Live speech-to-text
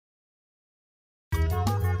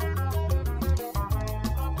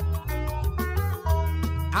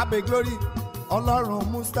Abe Glory, Ọlọ́run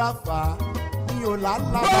Mustapha, ní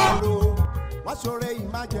Ọ̀làlábàrò, wọ́n ṣoore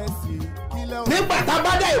emergency. Nígbà tá a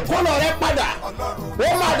bá dá ìkólọ rẹ padà, ó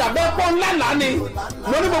máa dàbẹ́ pọ́ ńlá lánìí.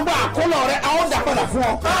 Mo ní gbogbo àkólọ rẹ, a ó dà padà fún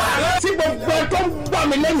ọ. Tí gbogbo ẹ tó ń gbọ́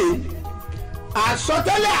mi lẹ́nìí,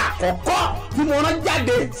 àsọtẹ́lẹ̀ àkọ́kọ́ tí mo rán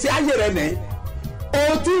jáde sí ayé rẹ nìyí.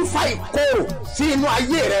 O ti ń fa ìkorò sí inú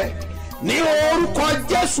ayé rẹ. Ní orúkọ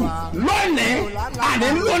Jésù lónìí àní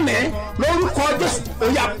lónìí lórúkọ Jésù ó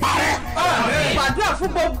yá parẹ́. Gbàdúrà fún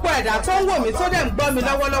gbogbo ẹ̀dá tó ń wò mí tó dẹ̀ ń gbọ́ mi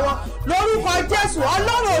lọ́wọ́lọ́wọ́ lórúkọ Jésù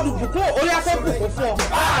Ọlọ́run olùbùkún orí afẹ́bùkún fún ọ.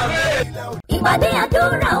 Ìpàdé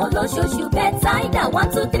àdúrà olóṣooṣù Bethsaida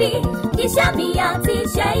 123 iṣẹ́ mi àti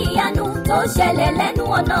iṣẹ́ ìyanu tó ṣẹlẹ̀ lẹ́nu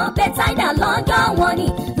ọ̀nà Bethsaida lọ́jọ́ wọn ni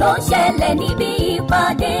ló ṣẹlẹ̀ níbi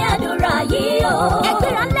ìpàdé àdúrà yìí o.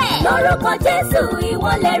 Ẹgbẹ́ra lẹ̀ lórúkọ Jésù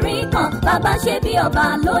ìwọlẹ̀ rí kan bàbá ṣe bí ọba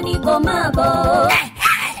lónìí kò máa bọ̀.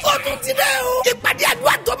 Ó tún ti dé o. Ìpàdé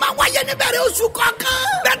àdúrà tó máa wáyé níbẹ̀rẹ̀ oṣù kọ̀ọ̀kan.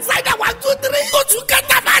 Bethsaida 123. Oṣù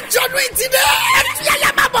kẹta máa jọ̀nù ìtì dé. Ẹ̀túyàyà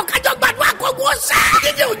máa bọ̀ kájọ gbàdúrà kọ̀ọ̀kan ọ̀sẹ̀.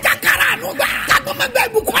 Dídé ò jákàrà àánú gbà. Kágbọ́mọgbẹ́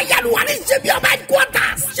ìbùkún ayélujára ní Sebioba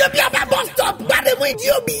headquarters. Sebioba bus stop Gbàdémù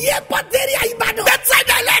Ìdíòbí airport area Ìbàdàn.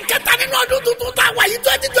 Bethsaida ẹlẹ́ẹ̀kẹta nínú ọdún tuntun tá a wáyé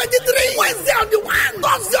 2023. Wednesday on the 1,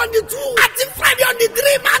 Thursday on the 2, àti Friday on the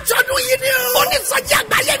 3 March ọdún yìí ni o. Onísọjí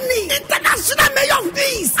àgbáyé ni. International Mayor of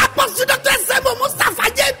Peace. Apostle Dr. Sebioba Mustapha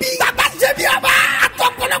JB. Bàbá Sebioba.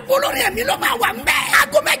 Àtọ̀pọ̀lọpọ̀ olórin ẹ̀mí ló máa wà ń bẹ̀.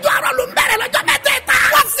 Aago mẹ́jọ àárọ̀ ló ń bẹ̀rẹ̀ lọ́jọ́ mẹ́tẹ̀ẹ̀ta.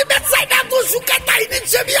 Wọ́n sì Bethsaida tó oṣù kẹta yìí ní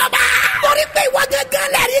Sebioba. Torí pé ìwọ gángan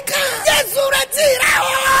lẹ́rìí kan. Jésù rẹ̀ ti rẹ̀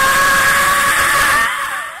o.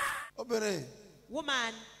 Obìnrin.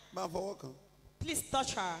 Woman, Máa fọwọ́ kan. please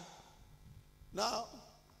touch her. Now,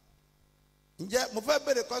 ǹjẹ́ mo fẹ́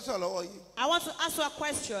béèrè kọ́sọ̀ lọ́wọ́ yìí? I want to ask you a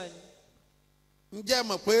question. Ǹjẹ́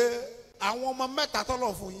mọ̀ pé àwọn ọmọ mẹ́ta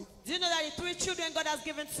tọ́lọ̀ fún yín? Do you know that the 3 children God has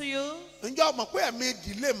given to you? Ǹjẹ́ mọ̀ pé ẹ̀mí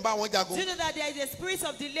ìdílé ń bá wọn jagun? Do you know that there is a spirit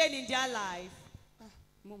of delay in their life?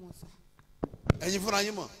 Ẹ̀yin fúnra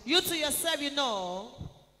yín mọ̀. You to yourself, you know.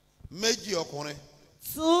 Méjì ọkùnrin.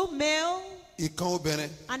 2 male Ìkan obìnrin.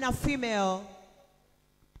 and a female.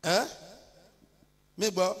 Mi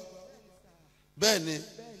gbọ́. Bẹ́ẹ̀ni.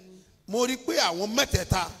 Mo rí pé àwọn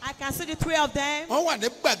mẹ́tẹ̀ẹ̀ta. I can see the 3 of them. Wọ́n wà ní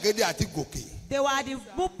gbàgede àti gòkè. They were at the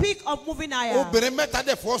peak of moving higher. Obìnrin mẹ́ta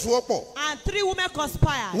dẹ̀ fọ́sowọ́pọ̀. And 3 women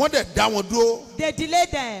conspired. Wọ́n dẹ̀ dá wọn dúró. They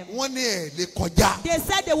delayed them. Wọ́n ní ẹ̀ lè kọjá. They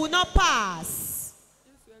said they will not pass.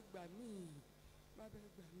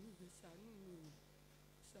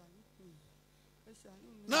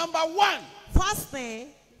 Number 1. First thing,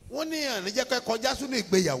 Wọ́n ní ẹ̀ ní jẹ́ kẹ́ kọjá sínú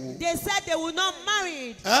ìgbéyàwó. they said they will not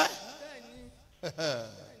marry.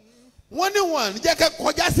 Wọ́n ní wọn ní jẹ́ kẹ́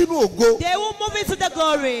kọjá sínú ògo. They will move into the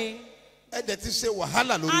glory. Ẹ dẹ̀ ti ṣe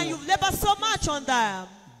wàhálà lórí And wọn. you've labored so much on them.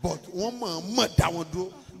 But wọ́n mọ̀ dá wọn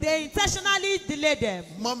dúró. They intentionally delayed them.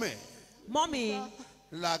 Mommy, Mommy,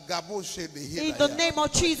 làgàbó ṣe lè yé in the láyà. name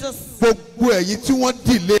of Jesus. Gbogbo ẹ̀yin tí wọ́n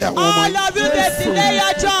dìlé àwọn ọmọ All yìí. of you, they delay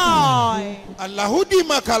your joy. Alahudi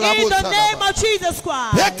makalabo In the name salaba. of Jesus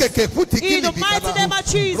Christ. Yẹ́kẹ̀kẹ̀ fúti In kí the ni mighty name of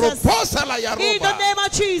Jesus. Proposal In the ayaroba. name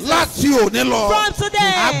of Jesus. Láti òní lọ. From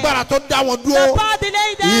today. Agbára tó dá wọn The dúró. power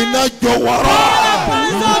delaying them. Iná jó wọ́rọ́.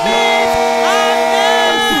 Hands on it.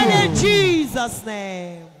 Amen. In Jesus'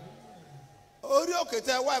 name. Orí òkè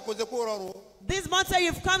tẹ wá kò ṣe kó rọrùn. This mountain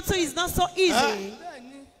you've come to is not so easy.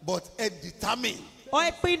 But ẹ determine.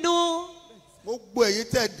 Ó pinnu. Gbogbo ẹ̀yin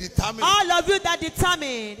tẹ determine. All of you that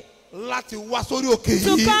determined Láti wá sórí òkè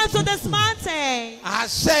to yìí. come to this mountain.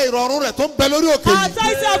 Àṣẹ ìrọ̀rùn rẹ̀ tó ń bẹ lórí òkè yìí.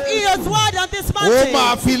 Authority of His word on this Ó mountain.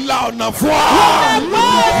 máa fi la ọ̀nà fún And ọ.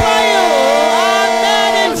 God for you.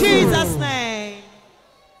 Amen in Jesus' name.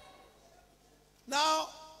 Now,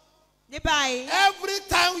 Ní báyìí, every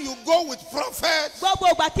time you go with prophet, gbogbo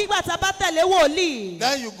ìgbàkígbà tá a bá tẹ̀lé wòlíì,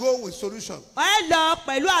 then you go with solution. ẹ lọ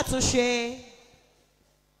pẹ̀lú àtúnṣe.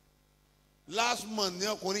 Last month ní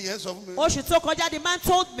ọkùnrin yẹn sọ fún mi. Oṣù tó kọjá, the man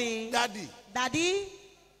told me, Daddy, Daddy,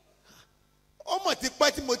 ọmọ ti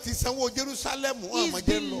pẹ́ tí mo ti sanwó Jerusalem it's ọmọ jẹ́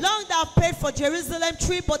been lọ. long that I've paid for Jerusalem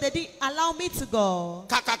trip, but they didn't allow me to go.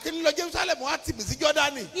 Kàkà kí n lọ Jerusalem wọ́n á tì mí sí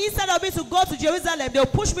Jọ́dánì. Instead of me to go to Jerusalem, they'll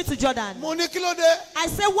push me to Jordan. Mo ní kí ló dé? I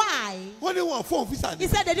said, why? Wọ́n ní wọn fóun visa He ni.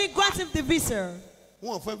 said they didn't grant him the visa.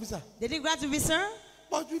 Wọ́n fẹ́ visa. They didn't grant him visa.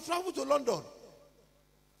 But you travel to London.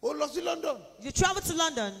 Ó lọ sí London. You travel to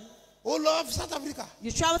London. Ó lọ South Africa.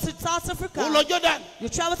 You travel to South Ó Africa. lọ Jordan. You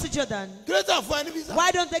travel to Jordan. Greater fún ẹni visa. Why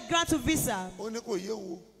don't they grant you visa? Ó ní kò yé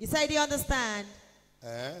wo. He said he didn't understand.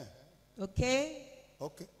 Okay?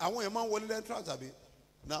 Okay. Àwọn yẹn máa ń wọlé lẹ́ntrance àbí.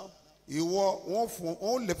 Now, ìwọ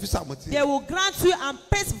wọ́n lè visa mọ̀ tí. They will grant you and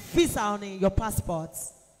paste visa on your passport.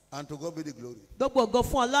 And to God be the glory. Gbogbo ògo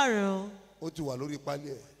fún Ọlọ́run. Ó ti wà lórí pálí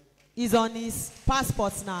ẹ̀. is on his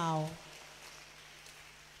passport now.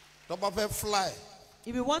 Tó bá fẹ́ fly.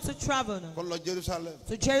 If you want to travel now, Kó lọ Jerusalem.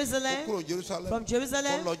 to Jerusalem, Kó Jerusalem. from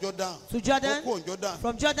Jerusalem, Kó lọ Jordan. to Jordan, Kó Jordan.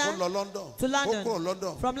 from Jordan, Kó lọ London. to London, Kó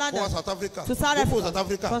London. from London, Kó wá South Africa. to South Kó Africa, South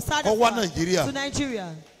Africa. from South Kó wá Africa, Nigeria. to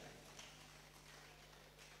Nigeria.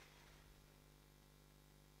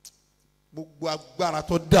 Gbogbo agbára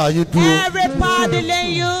tó dá ayé dúró. Every power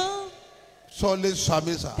delaying you. Sọlé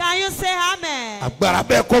Samisa. Can you say amen? Agbára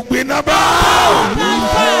bẹ́ẹ̀ kó gbiná bá.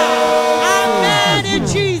 Amen in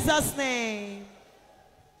Jesus' name.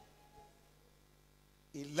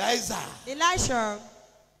 Elisha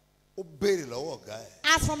ó béèrè lọ́wọ́ ọ̀gá ẹ̀.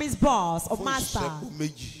 asked from his boss or Fún master ìṣẹ́gun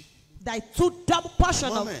méjì. that he took double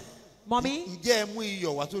portion of. Mọ́mì. Mommy, Ǹjẹ́ ẹ mú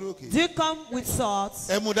iyọ̀ wá sórí òkè? do you come with salt?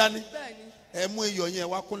 Ẹ mú dání. Ẹ mú iyọ̀ yẹn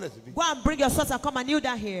wá kúnlẹ̀ síbí. Go and bring your salt and come and kneel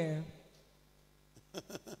down here.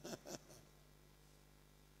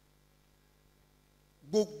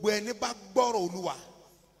 Gbogbo ẹni bá gbọ́rọ̀ Olúwa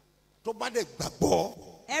tó bá dẹ̀ gbàgbọ́.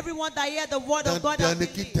 Everyone that hear the word of God Dandan and ni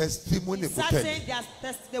kí believe, testimony it's kó certain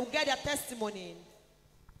tẹ̀lé. they will get their testimony.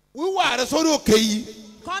 Wíwá rẹ sórí òkè yìí.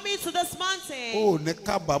 Coming to this mountain. Ó ní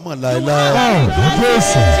kábàámọ̀ You will láéláé. have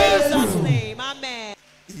rejoicing in Jesus' name. Amen.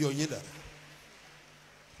 Iyọ̀ yín dà.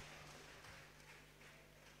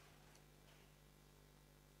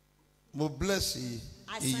 Mo bless I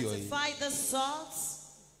iyọ̀ yìí sanctify the salt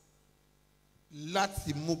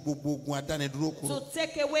láti mú gbogbo ogun adánidúró kúrò. to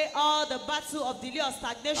take away all the battle of delay or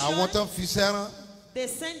stagnation. Àwọn tó ń fi sẹ́rán They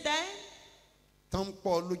send them tó ń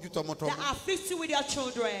pọ̀ lójú that tọmọtọmọ afflict you with your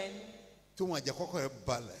children. tí wọ́n jẹ́ kọ́kọ́ rẹ̀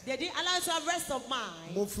balẹ̀. They didn't allow you to have rest of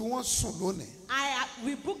mind. Mo fi wọ́n sùn lónìí I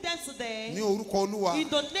rebuke them today ní orúkọ Olúwa. in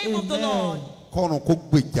the name of the Lord. Kọ́run kó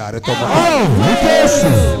gbèjà rẹ tọmọ.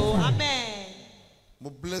 Oh, amen. Mo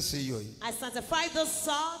bless iyọ̀ yìí. I sanctify the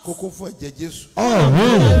salt Kókó fún ẹ̀jẹ̀ Jésù.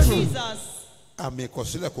 of Jesus. Àmì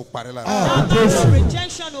ìkọ̀sílẹ̀ kó parí lára. Now the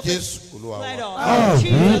rejection will be Jésù Olúwa fled wa. off.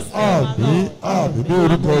 In Jesus' name, our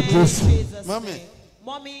Lord. Amen. In Jesus' Mami. name.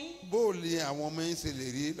 Mommy, Bóòlì àwọn ọmọ yín ṣe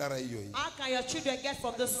lè rí lára iyọ̀ yìí. how can your children get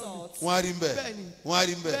from the salt? Wọ́n á rí mbẹ̀. Wọ́n á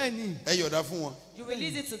rí mbẹ̀. Ẹ yọ̀dá fún wọn. You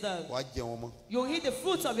release it to them. Wàá jẹ wọn mọ́. You eat the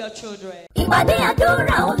fruits of your children. ìpàdé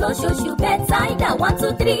àdúrà olóṣooṣù Bethsaida 1,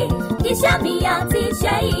 2, 3 iṣẹ́ mi àti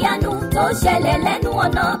iṣẹ́ ìyanu tó ṣẹlẹ̀ lẹ́nu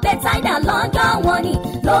ọ̀nà Bethsaida lọ́jọ́ wọn ni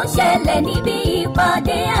ló ń ṣẹlẹ̀ níbi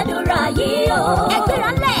ìpàdé àdúrà yìí o.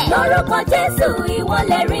 ẹgbẹ́ra lẹ̀ lórúkọ Jésù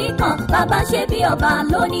ìwọlẹ̀ rí kan bàbá ṣe bí ọba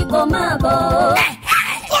lónìí kò máa bọ̀.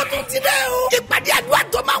 Ó tún ti dé o. Ìpàdé àdúrà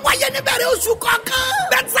tó máa wáyé níbẹ̀rẹ̀ oṣù kọ̀ọ̀kan.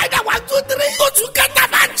 Bethsaida 1, 2, 3. Oṣù kẹta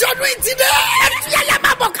máa jọdún ìtì dé. Ẹ̀túyàyà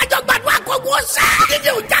máa bọ̀ kájọ gbàdúrà kógun ọ̀sẹ̀.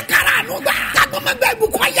 Dídé òjà kára àánú gbà. Tagbọ́mọgbẹ́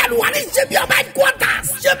ìbùkún ayélujára ní Sebioba headquarters.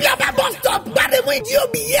 Sebioba bus stop Gbàdémù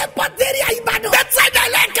Ìdíòbí airport area Ìbàdàn. Bethsaida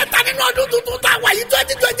ẹlẹ́ẹ̀kẹta nínú ọdún tuntun tá a wà yìí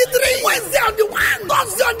 2023. Wednesday on the 1,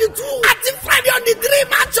 Thursday on the 2, àti Friday on the 3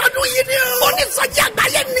 máa jọdún yìí ni o. Onísọjí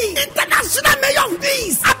àgbáyé ni. International Mayor of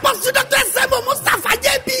Peace. Apostle Dr. Sebo Mustapha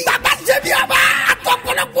JB. Bàbá Sebioba.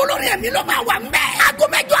 Àtọ̀pọ̀lọpọ̀ olórí ẹ̀mí ló máa wà mbẹ́. Aago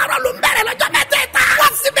mẹ́jọ àárọ̀ ló ń bẹ̀rẹ̀ lọ́jọ́ mẹ́tẹ̀ẹ̀ta.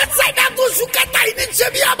 Wọ́n sì Bethsaida tó oṣù kẹta yìí ní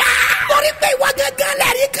Sebioba. Torí pé ìwọ gángan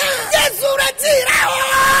lẹ́rìí kan. Jésù rẹ̀ ti rẹ̀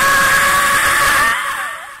o.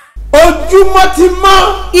 Ojúmọ́ ti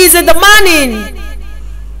mọ́. Is in the morning.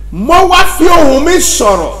 Mo wá fi ohùn mi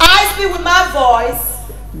sọ̀rọ̀. I speak with my voice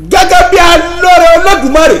Gẹ́gẹ́ bí alóore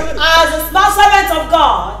Olódùmarè. as a small servant of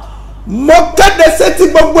God. Mo kéde sétí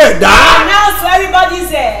gbogbo ẹ̀dá. Announce to everybody's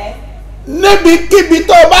here, Níbikíbi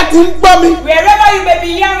tó o bá ti ń gbọ́ mi. wherever you may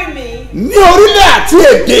be hearing me, Ní orílẹ̀ àti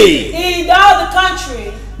èdè. in all the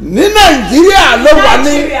country, Ní Nàìjíríà ló wà ní.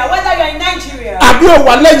 Nigeria, whether you're in Nigeria Àbí o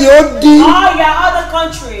wà lẹ́yìn ó di. or you're other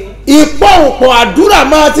country, Ìpọ̀npọ̀ àdúrà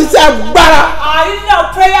máa ti ṣe agbára. our unit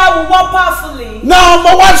of prayer will work powerfully. Náà mo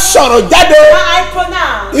wá sọ̀rọ̀ jáde. Now I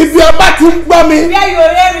pronounce, Ibi ọba ti ń gbọ́ mi. where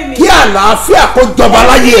you're hearing me, Kí àlàáfíà kó jọba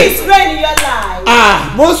láyé. peace reign in your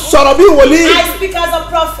life. Mo sọ̀rọ̀ bí wòlíì. I speak as a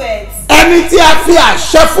prophet, Ẹni tí a fi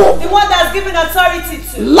àṣẹ fún the one that's given authority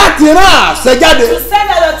to láti rán àṣẹ jáde. send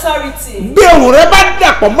that authority. Bí ohùn rẹ bá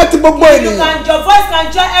dàpọ̀ mọ́ ti gbogbo You ènìyàn. can, your voice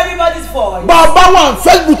can join everybody's voice. Bá a bá wà ní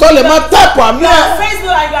Facebook tó lè máa tẹ́ẹ̀pù àmì You ẹ̀. are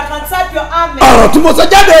Facebook and you can type your amen. Ọ̀rọ̀ tí mo sọ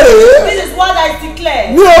jáde rèé. This is what I declare.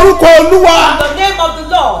 Ní orúkọ Olúwa, In the name of the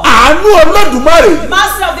Lord, àánú Olódùmarè,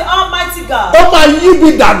 Master of the Almighty God, ó máa yí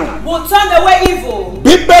ibi dànù. will turn away evil.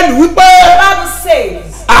 Bíbélì wípé The Bible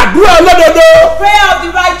says, àdúrà olódodo prayer of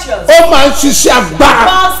the righteous ó máa ń ṣiṣẹ́ agbára.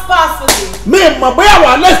 falls powerfully. Mi mọ̀ bóyá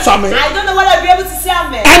wà lẹ́sàn mi. I don't know whether I'll be able to say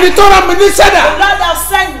amen. Ẹni tó rán mi ní The sẹ́dà, Lord has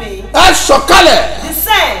sent me, ẹ sọ̀kalẹ̀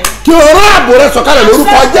descend, kí òró ààbò rẹ sọ̀kalẹ̀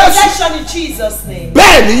lórúkọ send Jésù. protection in Jesus' name.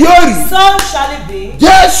 Bẹ́ẹ̀ ni yóò rí. So shall it be.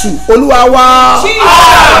 Jésù Olúwa wa.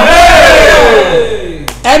 Jesus.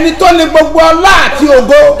 Ẹni ẹni tó ní gbogbo ọlá àti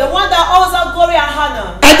ògo. The one that owes all glory and honor.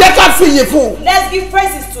 ẹ jẹ́ ká fìyìn fún un. Let's give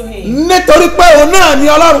praises to him. nítorí pé òun náà ni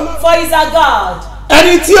ọlọ́run. For he's our God.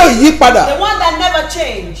 ẹni tí ò yí padà. The one that never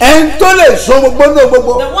changed. ẹni tó lè so gbogbo ní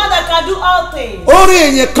gbogbo. The one that can do all things. orin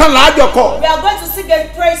èyìn kan làájọ kọ. We are going to sing a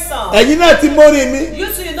praise song. ẹ̀yin náà ti mórí mi. You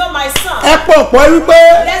too, you know my song. ẹ pọ̀pọ̀ wípé.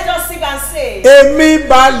 Let's just sing and say. èmi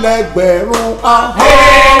balẹ̀ gbẹ̀rún ahọ́n.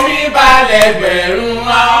 èmi balẹ̀ gbẹ̀rún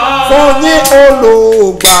ahọ́n. fún yín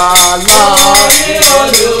olùgbàlà. fún yín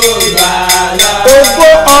olùgbàlà. ògo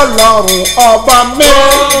ọlọ́run ọba mi.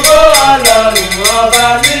 ògo ọlọ́run ọba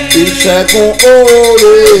mi. ìṣẹ́gun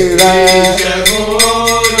oore rẹ̀. ìṣẹ́gun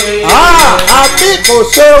oore rẹ̀. àbí kò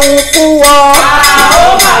ṣeun fún ọ.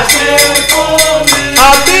 ó mà ṣe fún mi.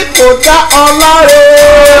 àbí kò dá ọ láre.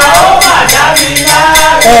 ó mà dá mi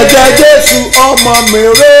láre. ẹ̀jẹ̀ Jésù ọmọ mi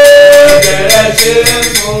rè. ẹ̀jẹ̀ rẹ̀ ṣe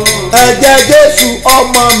fún mi. ẹ̀jẹ̀ Jésù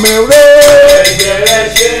ọmọ mi rè. ẹ̀jẹ̀ rẹ̀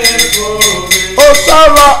ṣe fún mi. ó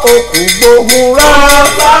sọ̀rọ̀ òkú gbóhùn rẹ̀.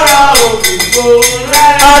 Agbára òkùnkò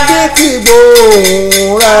rẹ̀. adé kì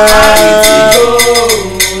gbóhùn rẹ̀.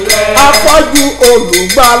 afọ́jú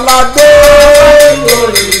olùgbàládé.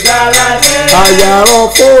 Olùgbàládé. àyàrọ̀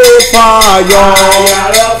kó fààyọ̀.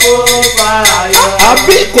 Àyàrọ̀ kó fààyọ̀.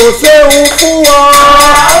 àbí kò ṣeun fún ọ.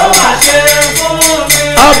 Ó mà ṣe fún mi.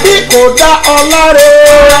 àbí kò dá ọ láre.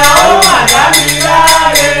 Ó mà dá mi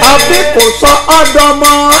láre. àbí kò sọ ọ́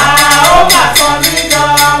dọmọ. Ó mà sọ mí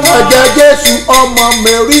dánmọ́. ẹ̀jẹ̀ Jésù ọmọ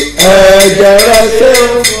mi rí. ẹ̀jẹ̀ rẹ̀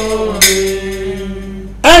ṣeun.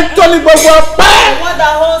 ẹni tó ní gbogbo ọpẹ́ The one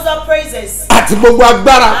that holds all praises àti gbogbo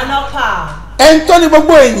agbára. and all power. ẹni tó ní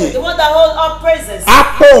gbogbo èyìn. The one that holds all praises. a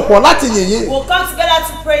pò pọ̀ láti yìnyín. We'll come together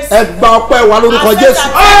to praise ẹ him. gba ọpẹ́ wa lórúkọ Accept Jésù.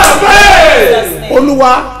 our praise in Jesus' name.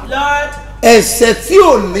 Olúwa Lord, ẹ̀ṣẹ̀ tí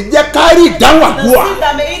ò ní jẹ́ ká rí ìdáhùn the àdúrà. sin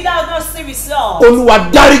that may either not see resolved. Olúwa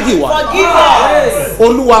dáríjì wa. Forgive us.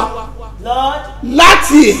 Olúwa Lord,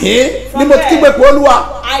 láti ìhín ni mo ti kígbe pé Olúwa.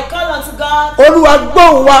 I call unto God. Olúwa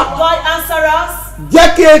gbóhùn wa. God answer us.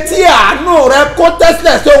 jẹ́ kí etí àánú rẹ kó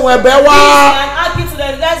tẹ́sílẹ̀ sí ohun ẹ̀bẹ̀ wa. And add me to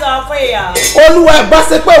the less of our prayer. Olúwa ẹ̀ bá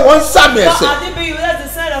ṣe pé wọ́n ń sàmì God, ẹ̀ṣẹ̀. I did be you let the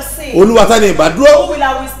sin of sin. Olúwa ta ni ìbádúró. Who will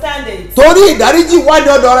I withstand it? Torí ìdáríjì wá ní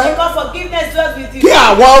ọ̀dọ̀ rẹ. Because forgiveness dwells with you. kí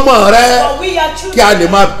àwọn ọmọ rẹ For we are kí a lè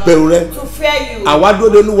children máa bẹ̀rù rẹ. to fear you. àwa dúró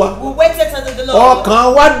de Olúwa. We waited unto the Lord.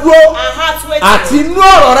 ọkàn wa dúró Our hearts waited. àti inú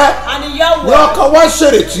ọ̀rọ̀ rẹ And in your ní word, ọkàn wa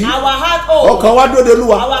ṣèrètí. our heart old. ọkàn wa dúró de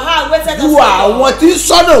Olúwa. Our heart waited ju unto the Lord. àwọn tí ń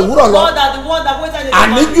sọ́nà òwúrọ̀ lọ. God are the one that waited in the àní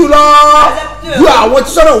morning. jùlọ ju àwọn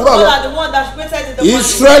tí sọ́nà òwúrọ̀ God lọ. are the one that waited in the morning.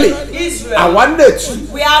 Ísírẹ́lì Israel. àwa ń lètí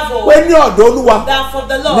We have pé hope ní ọ̀dọ̀ Olúwa that from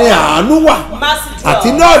the Lord ní àánú wà mercy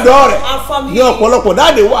àti ní dwells. ọ̀dọ̀ rẹ̀ And from ní him ọ̀pọ̀lọpọ̀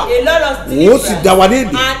dáàdé wà. a lot of Òun ó sì dá wa ní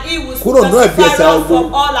ìdè and he will kúrò ní ẹ̀bi sanctify ẹ̀ṣẹ̀ us ogun.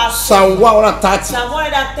 from all our Psalm sins. 130 Psalm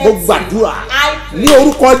 130. mo gbàdúrà I ní pray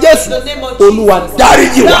orúkọ Jésù in the name of Olúwa Jesus.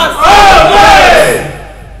 dáríjì wa. Lord,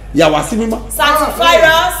 Yà wá sí mímọ́. sanctify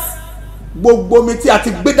us Gbogbo omi tí a ti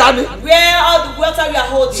gbé dání where all the water we are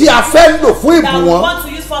holding tí a fẹ́ lò fún that we ìbùwọ̀n want to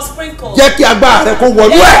use for sprinkle. jẹ́ kí agbára rẹ kó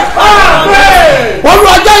wọlú ẹ̀. Amen.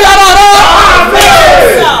 Olúwa jẹ́ yàrá rẹ.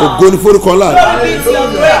 Ògo ni forúkọ ńlá rẹ. Glory be to your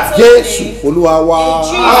great Jésù name. Olúwa wa. In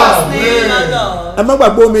Jesus' name, my Lord. Ẹ má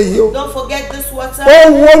gbàgbé omi yìí o. Don't forget this water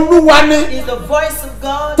Ohùn Olúwa ni. is the voice of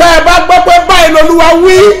God. Tẹ́ ẹ bá gbọ́ pé báyìí lolúwa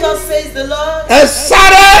wí. Thus says the Lord. Ẹ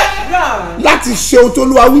sáré Run. láti ṣe ohun tó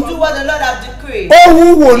Olúwa wí. Do what the Lord have decreed.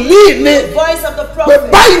 Ohùn wòlíì ni. The voice of the Pé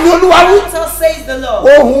prophet. báyìí ni Olúwa wí. Thus says the Lord.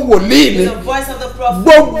 Ohùn wòlíì ni. The voice of the prophet.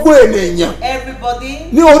 Gbogbo ènìyàn Everybody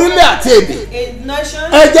ní orílẹ̀ àti èdè. in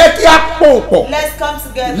nation, Ẹ jẹ́ kí a pọ̀ pọ̀ let's come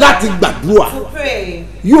together láti gbàdúrà. to pray.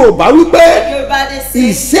 Yorùbá wípé Everybody say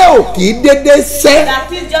ìṣẹ́ ò kì í dédé ṣẹ́. that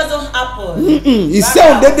things just don't happen. Ìṣẹ́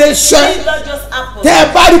ò dédé ṣẹ́. Things don't just happen. Tẹ́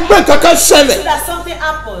ẹ bá rí pé kankan ṣẹlẹ̀ See that something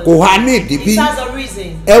happened. kò há ní ìdíbí. It has a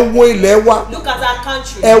reason. Ẹ wo ilẹ̀ wa. Look at our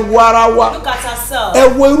country. Ẹ wo ara wa. Look at ourselves. Ẹ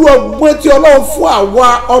wo irú ọgbọ́n tí Ọlọ́run fún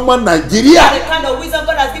àwa ọmọ Nàìjíríà. The kind of wisdom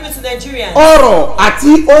God has given to Nigerians. Ọrọ̀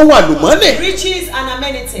àti ohun àlùmọ́nì. Riches and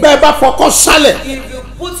amenities. Bẹ́ẹ̀ bá fọkọ́ sálẹ̀. If you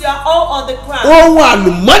put your all on the crown, Ohun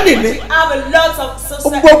àlùmọ́nì ni. we have a lot of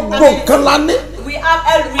social Gbogbo amenities. nǹkan la ní. We have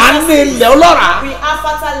A ní ilẹ̀ ọlọ́ràá. We have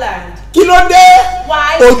fertile land. Kí ló dé?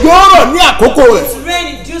 Why? Òjò rọ̀ ní àkókò rẹ̀. It's rain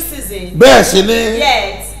in due season. Bẹ́ẹ̀ sì ni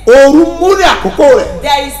Yet ooru mú ní àkókò rẹ̀.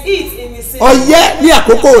 there is heat in the season. Ọyẹ́ ní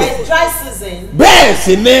àkókò rẹ̀. There's dry season. Bẹ́ẹ̀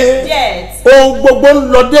sì ni Yet ohun gbogbo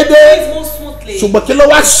ń lọ déédéé. things move smoothly. Ṣùgbọ́n kí ló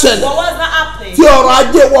wá ṣẹlẹ̀? But what's not happening? Tí ọrọ̀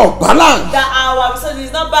ajé wọ̀ balance. That our resources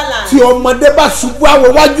is not balanced. Tí ọmọdé bá ṣubú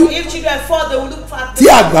àwọ̀ wájú. If children fall, they will look at Tí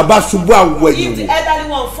àgbà bá ṣubú àwọ̀ If ẹ̀yìn the wò. elderly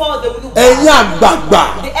one fall, they will look Ẹ̀yin back. àgbààgbà.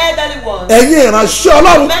 The elderly one, Ẹ̀yin ìránṣẹ́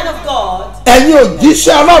Ọlọ́run. men of God, Ẹ̀yin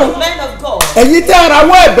òjíṣẹ́ Ọlọ́run. men of God, Ẹ̀yin tẹ́ ara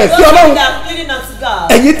wọ́ ẹ̀bẹ̀ sí those Ọlọ́run. that are pleading unto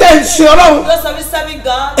God. ẹ̀yin tẹ́ ń ṣe ọlọ́run Those of you serving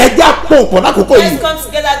God, ẹja pòǹpọ̀ lákòókò yìí let's come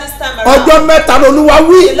together this time around. ọjọ́ mẹ́ta lolúwa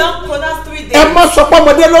wí The Lord pronounced 3 days. ẹ má sọ pé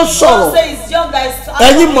ọmọdé ló Don't sọ̀rọ̀ say it's young guys.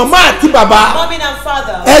 ẹ̀yin màmá àti bàbá Mommy and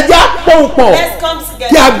father. ẹja pòǹpọ̀ Let's come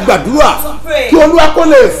kí a together. gbàdúrà To pray. kí olúwa kó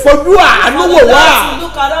lè fojú àánú For wò the wá Lord to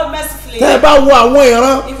look at all mercifully. tẹ́ ẹ bá wo àwọn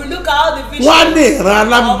ìran If you look at all the visions, wọ́n á ní ìran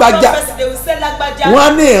alágbájá they will say Lagbaja. wọ́n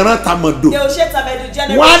á ní ìran tàmọ̀dò They will say Tamedu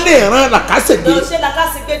generation. wọ́n á ní ìran làkàṣègbè They will say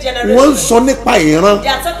Lakasigbe generation. wọ́n ń sọ nípa ìran They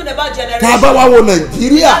are talking about generation. tá a bá wá wo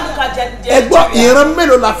nàìjíríà Look at ẹ gbọ́ Nigeria. ìran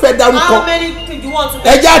mélòó la fẹ́ dárúkọ How many do you want to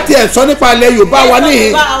ẹ já tiẹ̀ sọ nípa ilẹ̀ yorùbá wa Let's talk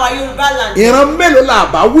níhìn about our Yoruba land. ìran mélòó la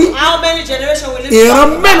bá wí How many generation will live?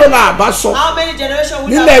 ìran mélòó la bá sọ How many generation will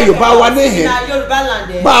Nílẹ̀ live Yorùbá wa níhìn. in our Yoruba land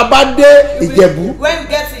there? bá a bá dé ìjẹ̀bú When we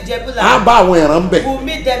get to Ijebu á land, bá àwọn ìran bẹ̀ we'll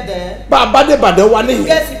meet them there. bá a bá dé ìbàdàn wa If níhìn we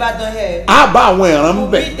get to Ibadan here, á bá àwọn ìran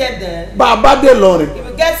we'll bẹ̀ meet them there. bá a bá dé ìlọrin If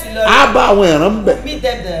we get to á Ilorin, bá àwọn ìran bẹ̀ we'll meet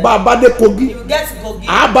them there. bá a bá dé kogi If we get to Kogi,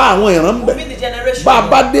 á bá àwọn ìran we'll bẹ̀ meet the generation bá a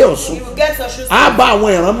bá there. dé ọ̀ṣun If we get to Osun á State, bá àwọn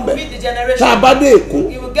ìran we'll bẹ̀ meet the generation. tá a bá dé èkó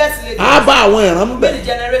If we get to Lagos, á bá àwọn ìran we'll bẹ̀ meet the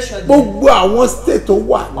generation there. gbogbo àwọn state tó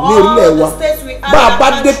wà ní All orílẹ̀ wa the states we have bá a in bá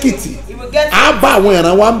our dé country, kìtì if we get to á bá àwọn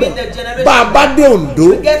ìran wa ń bẹ̀ bá a bá dé oǹdó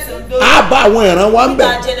we get to Ondo, á bá àwọn ìran wa ń bẹ̀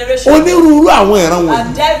our generation, onírúurú àwọn ìran a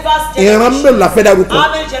wọ̀nyí diverse ìran generation. mélòó la fẹ́ dárúkọ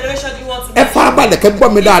How many generation do you want to ẹ farabalẹ̀ kẹ́ gbọ́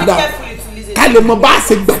mi Listen dáadáa carefully to listen. ká lè mọ bá a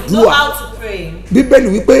ṣe Know gbàdúrà how to pray. bíbélì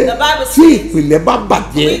wípé The Bible tí says, ìpìlẹ̀ bá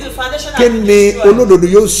bàjẹ́ With the foundation kí has been ni destroyed, olódodo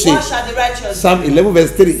yóò ṣe what shall the righteous psalm do? 11:3 Psalm 11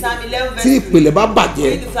 verse tí 3. ìpìlẹ̀ bá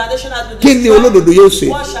bàjẹ́ With the foundation has been kí ni destroyed, olódodo yóò ṣe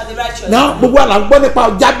what shall the righteous náà do? gbogbo àlà ń gbọ́ nípa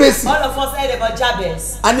jábẹ́sì All of us heard about Jabez.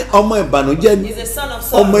 a ní ọmọ ìbànújẹ́ ni He's a son of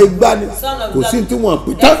sorrow. ọmọ igbá ni Son of kò sí God. tí wọ́n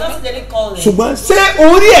pè There's tán nothing they didn't call him. ṣùgbọ́n ṣé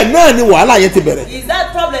orí ẹ̀ náà ni wàhálà yẹn ti bẹ̀rẹ̀ Is that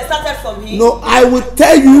problem started from him? no I will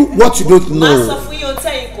tell you what you don't Máa sọ know fún yín o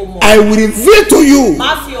tẹ́yìn kò mọ̀. I will reveal to you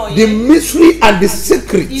Máa fi hàn the yín. mystery and the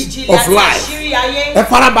secret Ìjìnlẹ̀ of àti life àṣírí ayé. ẹ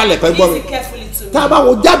farabalẹ̀ pẹ́ gbọ́ mi Listen carefully to me. tá a bá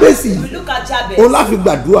wo jábẹ́sì We look at Jabez. o láfi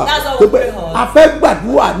gbàdúrà That's what tó we pé pray on. a fẹ́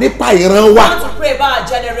gbàdúrà nípa ìran We wa want to pray about our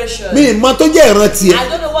generation. mi ìmọ̀ tó jẹ́ ìran tiẹ̀ I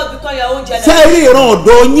don't know what become your own ṣé generation. rí ìran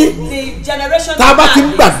ọ̀dọ́ yín The generation tá a bá that ti ń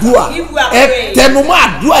is, gbàdúrà if we are ẹ praying, tẹnumọ́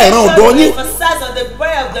àdúrà ìran ọ̀dọ́ we yín emphasize on the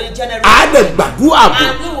prayer of the á generation. dẹ̀ gbàdúrà bò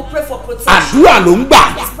And we will pray for protection. àdúrà ló ń gbà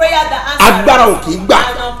It's prayer that answers. agbára ò kì í gbà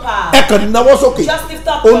And on power. ẹ kàn náwó sókè Just lift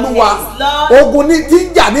up your olúwa hands, Lord. ogun ní tí ń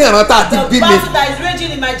jà ní ìran tá a ti The bí mi battle that is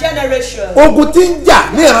raging in my generation. ogun tí ń jà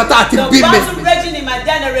ní ìran tá a ti The bí mi battle raging in my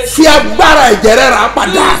generation. fi agbára ẹ̀jẹ̀ rẹ̀ rà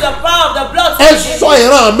padà Use the power of the blood to ẹ redeem sọ me.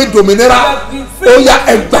 ìran mi dòmìnira You have been free ó yá from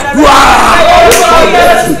ẹ the gbàdúrà generation. orúkọ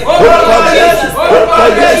Jésù orúkọ Jésù orúkọ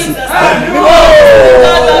Jésù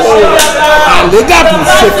àlédàbù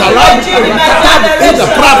ṣèkàlábù kàtàbù ẹ̀jẹ̀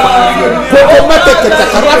pàràpà kókó mẹ́tẹ̀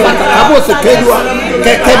kẹtàkàràbà kàkàbọ̀ ṣèkéduà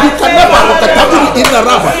kẹkẹbi kanaba kàtàbù iná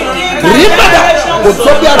ràbà rìbàdà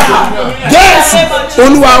òtóbíàdù Jésù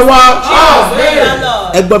Olúwa wa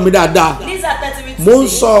ẹ gbọ́ mi dáadáa These are 30 minutes. mo ń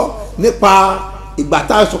sọ nípa ìgbà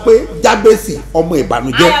tá a sọ pé Jábésì ọmọ I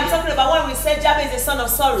ìbànújẹ́ am talking about when we say Jabez is the son of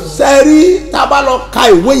sorrow. sẹ́rí tá a bá lọ ka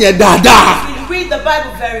ìwé yẹn dáadáa We read the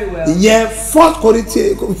Bible very well. ìyẹn First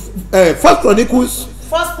Chronicles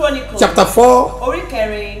First Chronicles. chapter 4 Orí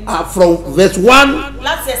kẹrin. from verse 1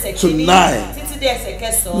 Láti ẹsẹ̀ to kìíní 9. títí dé ẹsẹ̀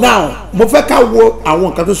kẹsàn-án. now mo fẹ́ ká wo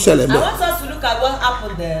àwọn nǹkan tó ṣẹlẹ̀ I mọ́ want us to look at what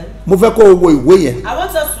happened there. mo fẹ́ kó o wo ìwé yẹn I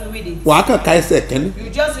want us to read it. wàá kàn ká ẹsẹ̀ kẹ́ni You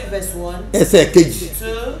just read verse 1, ẹsẹ̀ kejì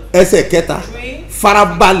 2, ẹsẹ̀ kẹta 3.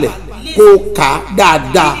 farabalẹ̀ kó o kà á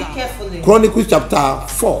dáadáa Read it carefully. Chronicles chapter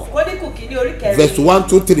 4 Kódìkù kìíní orí kẹrin. verse 1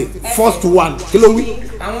 2 3 first one kí ló wí.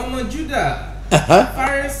 àwọn ọmọ Júdà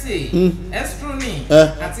Fárísì Ẹ́sítrónì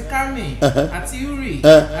àti Kámì àti Uri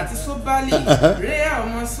àti Sóbálì Réà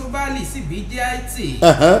ọmọ Sóbálì sì bí Jáìtì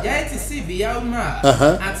Jáìtì sì bí Yauma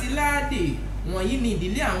àti Láàdì wọ̀nyí ni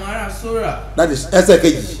ìdílé àwọn ará Sórà. that is ẹsẹ̀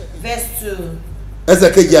kejì Verse 2. ẹsẹ̀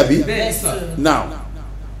kejì àbí. Verse 2. now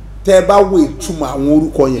tẹ́ ẹ bá wo ìtumọ̀ àwọn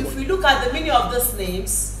orúkọ yẹn If we look at the meaning of these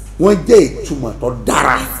names, wọ́n jẹ́ ìtumọ̀ tó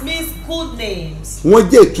dára it means good names. wọ́n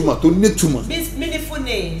jẹ́ ìtumọ̀ tó nítumọ̀. Means meaningful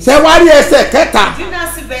names. ṣé wàá rí ẹsẹ̀ kẹta Do you now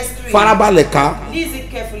see verse 3? farabalẹ̀ ká Listen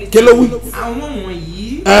carefully. kí ló wí. àwọn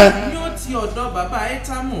wọ̀nyí Ẹ. ni ó ti ọ̀dọ̀ bàbá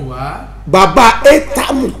Étámù wá. bàbá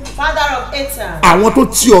Étámù Father of Etam. àwọn tó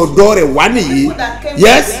ti ọ̀dọ̀ rẹ̀ wá nìyí People that came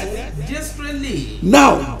yes from him. Jésírẹ́lì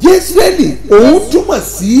now Jésírẹ́lì òun túmọ̀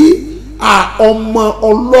sí ọmọ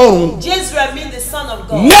Ọlọ́run Jezreel means the son of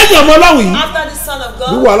God. lẹ́yìn ọmọ Ọlọ́run yìí After the son of bí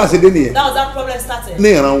God, wàhálà ṣe dé nìyẹn that was how problem started. ní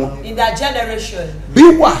ìran wọn In that generation. bí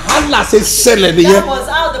wàhálà ṣe ṣẹlẹ̀ nìyẹn That was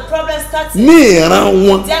how the problem started. ní ìran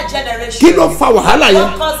wọn In that generation. kí ló fa wàhálà yẹn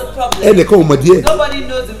What caused the problem? ẹnìkan ò mọ̀ díẹ̀ Nobody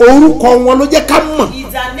knows the orúkọ wọn ló jẹ́ ká mọ̀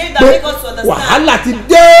It's their name that pé makes us to understand. wàhálà ti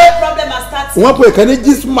dé The problem has started. wọ́n pè kàn ní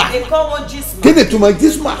jísmà They call one Gisma. kí ni túmọ̀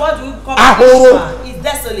jísmà What do we call ahoro Gisma? It's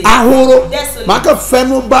desolate. ahoro Desolate. màá kàn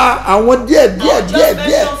fẹnu bà àwọn díẹ̀ Just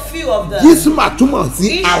mention few of them. jísmà túmọ̀ sí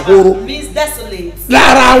Gisma ahoro means desolate.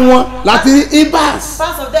 lára wọn láti rí ibas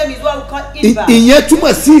Part of them is what we call Iba. ìyẹn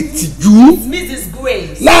túmọ̀ sí ìtìjú It means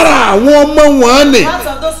disgrace. lára àwọn ọmọ wọn ni Part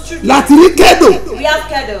of those children. láti rí kẹ́dò We have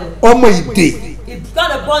Kedel. ọmọ ìdè It's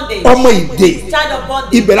got a bondage. ọmọ ìdè Child of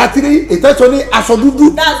bondage. ibẹ̀ láti rí ìtẹ́sọ ní aṣọ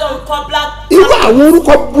dúdú That's what we call black. irú àwọn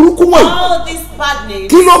orúkọ burúkú wọ̀nyí All these bad names.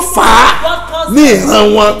 kí ló fà á What caused ní them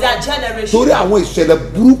ìran wọn in their generation? torí àwọn ìṣẹ̀lẹ̀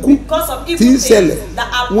burúkú Because of tí evil ń things ṣẹlẹ̀ that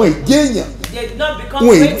happen. wọn ìjẹ́ èèyàn They did not become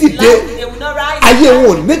wọn great in ìdìde life. They will not rise. ayé in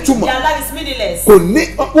wọn ò life. nítumọ̀ Their life is meaningless. kò ní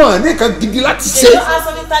wọn ní nǹkan gidi láti They ṣe don't have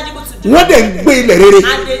something tangible to do. wọ́n dẹ̀ ń gbé ilẹ̀ rere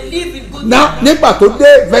And they live in good na life. nígbà tó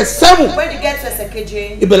dé verse 7 When you get to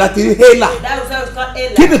Esekeje, ibẹ̀ láti rí hélà that was what it's called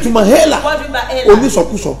Ela. kí ni túmọ̀ hélà What do you mean by Ela?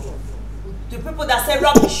 onísọkúsọ The people that say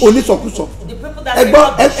rubbish. onísọkúsọ The people that ẹ say gbọ́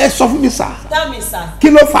rubbish. ẹ sọ fún mi sà Tell me, sir. kí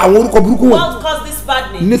ló fa àwọn orúkọ burúkú wọn What caused this bad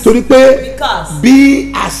name? nítorí pé Because.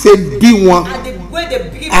 bí a ṣe bí wọn And the way they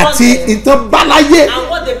begin àti ìtàn báláyé and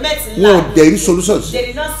what they met in wọn ò life. dẹ̀ rí solution sí They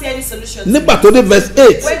did not see any solution. nígbà tó dé verse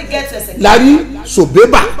 8 When you get to Esekeje, la rí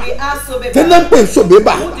sòbébà we ask Sobeba. tẹ́lẹ̀ ń pè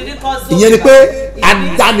sòbébà Who did it call Zobeba? ìyẹn ni pé It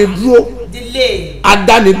means adánidúró delay.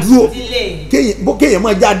 adánidúró Delay. kéèyàn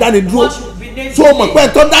máa jẹ́ adánidúró What should be named tó o mọ̀ pé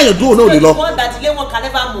delay? tó dáyàn dúró náà ò ní So lọ the one that delay one can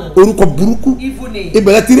never move. orúkọ burúkú Evil name.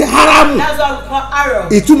 ìbẹ̀rẹ̀ ti rí haramu That's what we call arrow.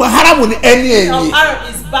 ìtumọ̀ haramu ni ẹni ẹ̀yìn Arrow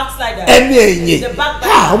is backslider. ẹni ẹ̀yìn The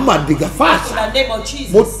backslider. ọmọ àdìgà In fáàsì the name of mo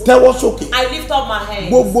Jesus. tẹ́wọ́ sókè I lift up my hands.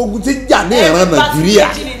 gbogbo ogun tí ń jà ní ìran Every battle nàìjíríà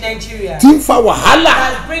raging in Nigeria tí ń fa wàhálà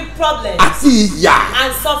that bring problems àti ìyà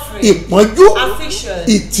and suffering, ìpọ́njú affliction,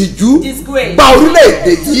 ìtìjú disgrace bá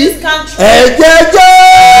orílẹ̀-èdè to yìí this country. ẹ̀jẹ̀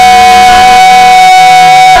jẹ́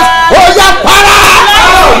ó yá para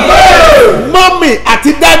mọ́mì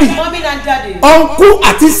àti dádì Mommy and daddy, ọ̀nkú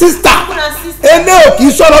àti sísítà uncle and sister. ẹni ò kì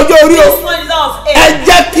í sọ̀rọ̀ ọjọ́ orí o This one is not of ẹ age.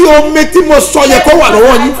 jẹ́ kí omi tí mo sọ yẹ kó wà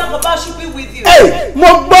lọ́wọ́ yín I talk about should be with you. mo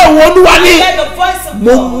gbọ́ òun olúwa ní I hear the voice of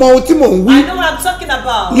mo God. mọ ohun tí mò ń wí I know what I'm talking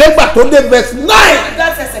about. lẹ́gbà tó dé verse 9 When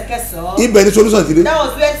God says Ekeso, ibẹ̀ ni solution ti dé that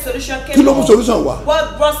was where solution came kí ló mú from. solution wá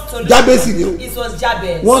What brought solution? Jábésì ni o. It was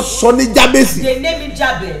Jabez. wọ́n sọ ní jábèsì They named him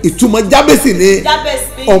Jabez. ìtumọ̀ jábèsì ni Jabez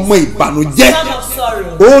ọmọ means ìbànújẹ́ son of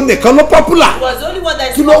sorrow. òun nìkan ló popular He was the only one that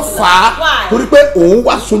is kí ló popular. fà á Why? torí pé òun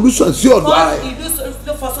wá solution sí ọ̀dọ̀ Because rẹ̀ he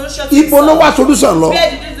look for solution to ibo ló himself. wá solution lọ Where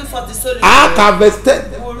did he look for the solution? àáka verse 10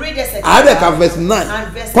 We'll read Ezekiel. àádẹ́ka verse 9 And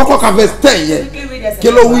verse kọ́kọ́ ka verse 10 yẹn Quickly read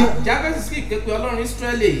Ezekiel. kí ló wí jábẹ́sì sì ké pe ọlọ́run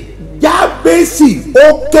ísírẹ́lì jábèsì ó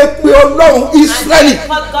ké pe ọlọ́run And israẹli he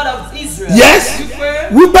called God of Israel. yes wípé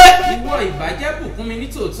wípé ìwọ ìbàjẹ́ bùkún mi ní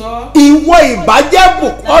tòótọ́ ìwọ ìbàjẹ́ bù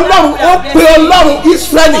ọlọ́run ó pe ọlọ́run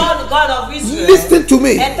israẹli Called the God of Israel. listen to me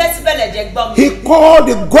Ẹ tẹ́tí bẹ̀lẹ̀ jẹ́ gbọ́ mi. he called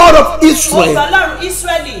the God of Ó pe Israel Ọlọ́run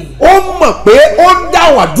Ísírẹ́lì. ó mọ̀ pé ó ń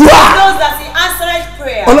dáhùn àdúrà Knows that he answered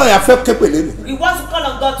prayer. ọlọ́run yà fẹ́ képe lẹ́nu He wants to call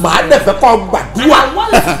on God to màá pray. dẹ̀ fẹ́ kọ́ And gbàdúrà I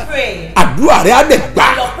want you to pray. àdúrà rẹ̀ á dẹ̀ gbà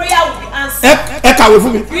Your prayer will be answered. ẹ kàwé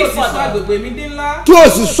fún mi kí o sì sọ agbègbè mi dín ńlá kí o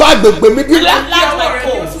sì sọ agbègbè mi dílá kí ọwọ́ rẹ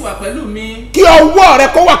kí o sì wà pẹ̀lú mi kí ọwọ́ rẹ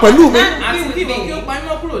kó wà pẹ̀lú mi àti kí ìwọ kí o pa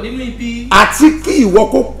iná kúrò nínú ibi àti kí ìwọ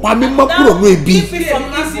kó pa mí mọ́ kúrò ní ibi Keep kí it èmi from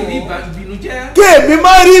má sì rí evil. ìbìnújẹ́ kí èmi má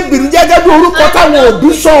rí ìbìnújẹ́ gẹ́gẹ́ bí orúkọ táwọn òbí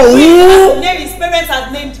sọ òun Name his parents had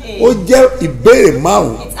named him. ó jẹ́ ìbéèrè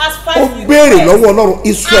márùn It has ó 5 béèrè requests. lọ́wọ́ ọlọ́run Ask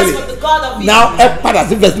Israẹli for the God of now ẹ Israel. padà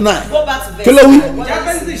sí verse 9 Go back to verse kí ló wí? 9. What does it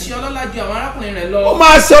jábẹ́sì say? ṣe ọlọ́lá ju àwọn arákùnrin rẹ̀ lọ ó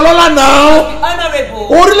máa ṣe ọlọ́lá náà Honorable.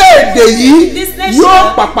 orílẹ̀-èdè yìí yóò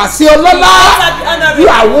pàpà sí ọlọ́lá ju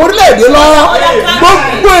àwọn orílẹ̀-èdè lọ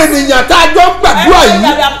gbogbo ènìyàn tá a jọ ń gbàdúrà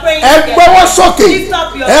yìí ẹ gbọ́wọ́ sókè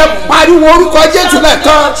ẹ pariwo orúkọ Jésù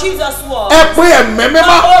lẹ́ẹ̀kan ẹ pé ẹ̀mẹ́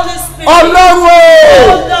mímọ́ ọlọ́run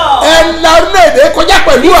o ẹ la orílẹ̀-èdè kọjá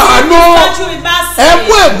pẹ̀lú àánú ẹ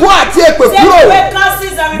mú ègún àti èpè kúrò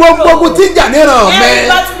gbogbo ogun tí ń jà níran mẹ́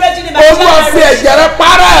olúwa fi ẹ̀jẹ̀ rẹ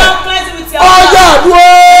parẹ́ ọjà àdúró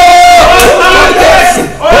orúkọ Jésù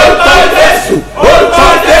orúkọ Jésù orúkọ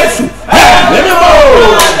Jésù ẹ̀mí mímọ́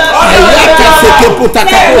àyà kẹsẹ̀kẹ̀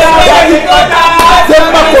pòtàkàpọ̀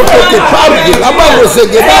tẹ́mbàkòtòkè pàrọ̀ lábàwọ̀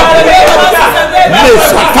ṣègèdè lè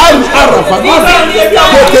sàkárù àràfàmọ́nà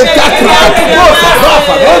kòtè tàkìrì àtúbọ̀ sàbọ̀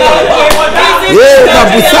àfàmọ́nà ee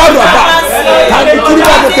nabusaru aba kandikiri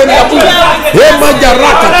ba doke nabu ee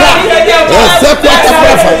majara kata ee sekwa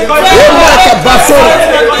kaprafa ee maka basora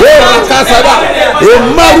ee rakasada ee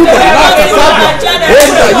maruba rakasabu ee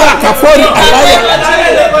ndaya kafori alaya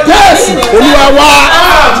Jésù Olúwa wa.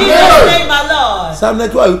 Psalm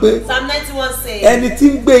 91 wípé Psalm 91 says, ẹni tí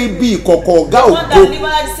ń gbé ibi ìkọ̀kọ̀ ọ̀gá one that ògo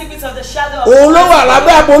delivered the secrets of the shadow of òun ló wà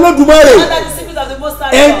lábẹ́ àbò Olódùmarè one that the secrets of the Most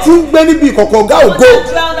High ẹni God. tí ń gbé níbi ìkọ̀kọ̀ ọ̀gá One ògo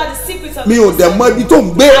that dwell under the secrets of mi ò dẹ̀ mọ ibi tó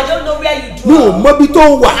ń gbé, I don't know where you mi ò dwell. mọ ibi tó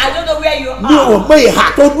wà, I don't know where you mi ò are. mọ ìhà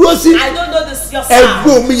tó dúró sí. I don't know this your Ẹ sound.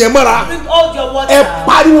 gbé omi yẹn mọ́ra, Bring all your water. ẹ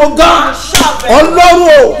pariwo gan, Ọlọ́run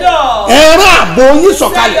o, ẹ rán ààbò yín Send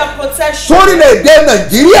sọ̀kalẹ̀ your protection. sórílẹ̀-èdè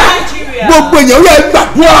Nàìjíríà, gbogbo èèyàn yẹ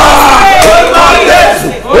gbàdúrà. Orúkọ Jésù,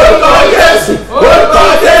 orúkọ Jésù, orúkọ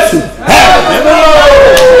Jésù,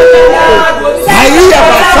 ayi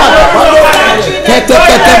yaba sábà pàdé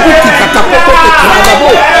kẹtẹkẹtẹ bukì kàkàkókò kẹkàràbò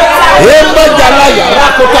ema jala yàrá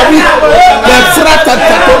kótàbí lẹfura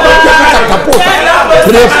tàtàkó bàtàkó kàkàpọ̀tà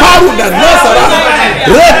pèréparu nà nàzàrà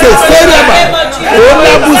rẹkẹ sẹrẹba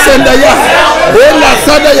ọlá busẹndaya ọlá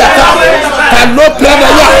sàdàyàtà kàló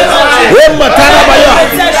pẹlẹdàyà ema tarabaya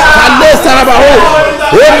kàlé sarabahó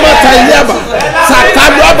ema tàyẹba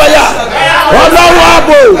sàkàlù abaya ọlọ́wọ́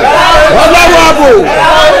àbò ọlọ́wọ́ àbò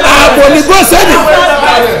àbò ní gọ́sẹ̀nì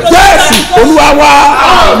Jésù Olúwa wa.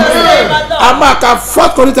 A máa ka 1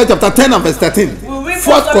 Corinthians chapter 10 and verse 13.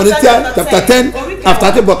 1 Corinthians chapter 10 and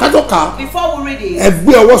 13. Bọ̀ kájọ ká Before we read it, ẹ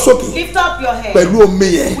gbé ọwọ́ sókè lift up your head pẹ̀lú omi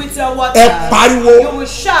yẹn, with your water. ẹ pariwo You will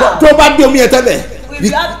shout. tó bá dé omi yẹn tẹ́lẹ̀ If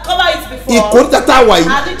you have cover it before, ìkórìtà tá a wà yìí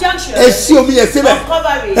at the junction, ẹ sí omi yẹn sílẹ̀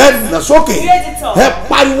uncover it. ẹ nà sókè ẹ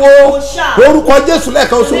pariwo orúkọ Jésù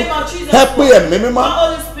lẹ́ẹ̀kan oṣù ẹ pé ẹ̀mí mímọ́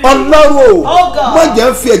Ọlọ́run o má jẹ́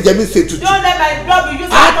ń fi ẹ̀jẹ̀ mi ṣètùtù, Don't let my blood be used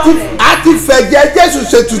for atonement. a ti fẹ̀jẹ̀ Jésù We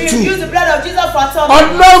ṣètùtù. use the blood of Jesus for atonement.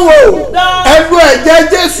 Ọlọ́run o ẹnu ẹ̀jẹ̀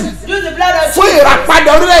Jésù Use the blood of fún Jesus ìràpadà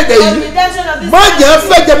orílẹ̀-èdè for the yìí, redemption of this má jẹ́ country.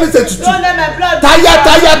 fẹ̀jẹ̀ mi ṣètùtù Don't let my blood be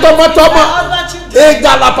táyátáyá used for tọmọtọmọ my husband, children.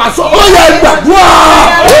 ìgàlàpàṣọ ó yẹ gbàdúrà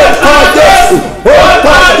orúkọ Jésù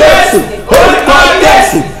orúkọ Jésù orúkọ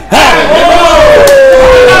Jésù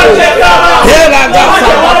ìràgà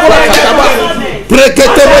sàbàbà kàtàbà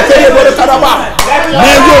preketebekele bore kadaba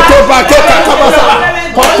meyo to ba ke kakabasa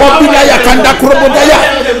koko bilaya kanda kurobodaya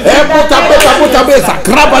ebuta beta besa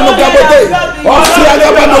kraba no gabode osia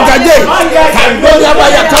gaba no gaje kandoya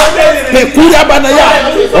bayaka pekuria banaya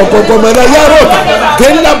ogogomera yaro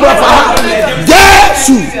genda brafa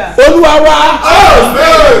Jésù Olúwa wa.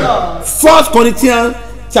 Amen. 1 Corinthians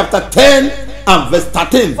chapter 10 and verse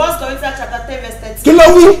 13. 1 Corinthians chapter 10 verse 13. Kí ló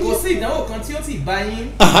wí? Kò sí ìdánwò kan tí ó ti bá yín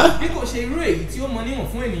bí kò ṣe irú èyí tí ó mọ níwọ̀n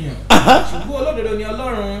fún ènìyàn, ṣùgbọ́n olódodo ni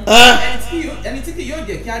Ọlọ́run, ẹni tí kì yóò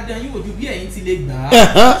jẹ́ kí á dán yín wò ju bí ẹ̀yin ti lè gbà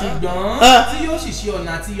á, ṣùgbọ́n tí yóò sì ṣe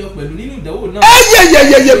ọ̀nà àtiyọ pẹ̀lú nínú ìdánwò náà.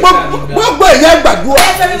 Yeyeyeye gbogbo èèyàn gbàdúrà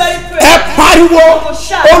Let everybody pray. ẹ pariwo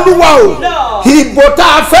Olúwa o ìbò tá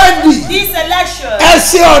a fẹ́ dì This election, ẹ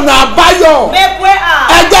ṣe ọ̀nà àbáyọ make way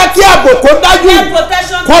ẹ out. jẹ́ kí ààbò kó dájú Let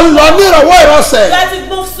protection kó lọ ní ìrọ̀wọ́ ìrọ̀sẹ̀ let it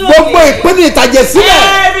move gbogbo slowly. ìpínlẹ̀ ìtàjẹ̀ sílẹ̀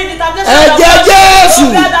Every determination ẹ̀jẹ̀ Jésù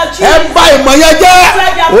ẹ bà ìmọ̀ yẹn jẹ́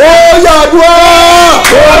ó yàdúrà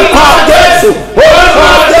orúkọ Jésù orúkọ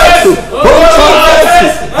Jésù orúkọ Jésù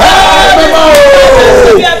ẹ mímọ́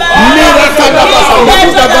o mira kadaba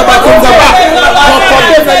sababuta gaba kungaba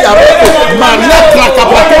kokobe na yaroko malekla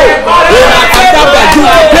kapato ora kadaba ju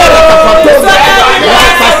pera kapato la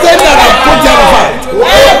kasena na kuja rafa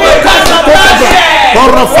kasa kokaba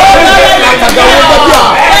orofa la kadawo babia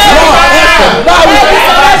no eko dawo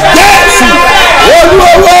Jésù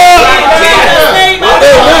Olúwa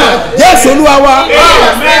amen Jésù Olúwa wa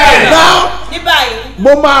now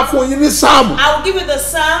mo máa fún yín ní sáàmù I will give you the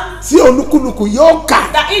psalm tí olúkúlùkù yóò kà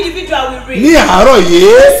that individual will read. ní àárọ̀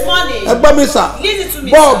yìí This morning, ẹgbẹ́ mi sà listen to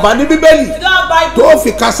me. bọ́ọ̀ bá ní bíbélì You don't have tó Bible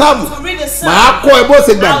fi ka sáàmù to read the psalm. màá kọ́ ẹ bó ṣe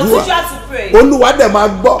I will gbàdúrà teach you how to pray. Olúwa dẹ̀ máa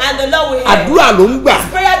gbọ́ And the Lord will hear. àdúrà ló ń gbà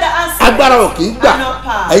Prayer that answers. agbára ò kì í gbà And not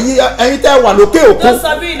power. ẹ̀yin tẹ́ wà lókè òkun Those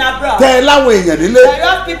of you in abroad. tẹ́ ẹ láwọn èèyàn nílé There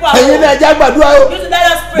are people at ẹ̀yin home. náà ẹja gbàdúrà o You should let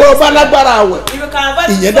us bó o pray. bá lágbára àwẹ̀ If you can avoid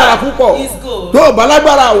ìyẹn this dára one, púpọ̀ it's good. tó o bá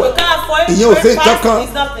lágbára àwẹ̀ You can't avoid ìyẹn ò sí breakfast, kankan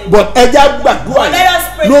it's nothing. but ẹja gbàdúrà But let us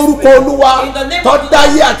pray yìí lórúkọ this Olúwa in the name tó of the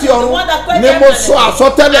dáyé Lord, àti the ọ̀run one that created ni mo heaven sọ and earth.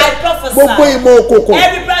 àsọtẹ́lẹ̀ I prophesy. gbogbo ìmọ̀ òkùnkùn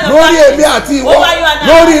Every plan of lórí darkness èmi àti ìwọ over you and I,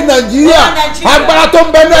 lórí Nàìjíríà over Nigeria, agbára tó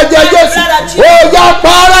ń bẹ ní ẹ̀jẹ̀ over the Jésù blood of Jesus. ó yá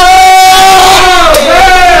parẹ́.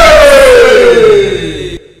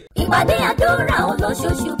 ìpàdé àdúrà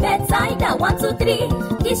olóṣooṣù bẹ́táìdà 123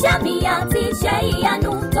 iṣẹ́ mi àti iṣẹ́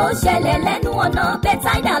ìyanu tó ṣẹlẹ̀ lẹ́nu ọ̀nà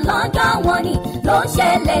bẹ́táìdà lọ́jọ́ wọn ni ló ń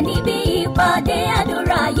ṣẹlẹ̀ níbi ìpàdé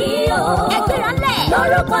àdúrà yìí o. ẹgbẹ́ra lẹ̀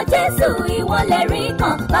lórúkọ Jésù ìwọlẹ̀ rí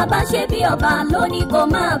kan bàbá ṣe bí ọba lónìí kò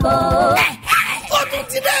máa bọ̀. Ó tún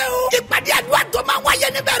ti dẹ́ o. Ìpàdé àdúrà tó máa wáyé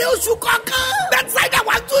níbẹ̀rẹ̀ oṣù kọ̀ọ̀kan. Bẹ́tísáìdà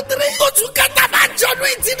 123. Oṣù kẹta máa jọdún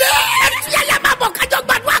ìtì dẹ́. Ẹ̀túyàyà máa bọ̀ kájọ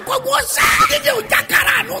gbàdúrà kógun ọ̀sẹ̀. Dídé òjà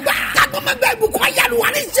kára àánú gbà. Tagbọ́mọgbẹ́ ìbùkún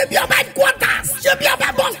ayélujára ní Sebioba headquarters. Sebioba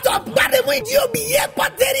bus stop gbàdémù ìdí omi yẹ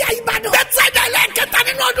pọ́tẹ́rì Ìbàdàn. Bẹ́tísáìdà ẹlẹ́kẹta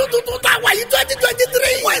nínú ọdún tuntun tá a wáyé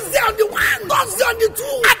 2023. Wednesday on the 1, Thursday on the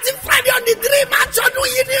 2, àti Friday on the 3 máa jọdún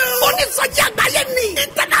yìí ni o. Onísọjí àgbáyé ni.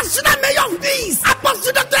 International mayor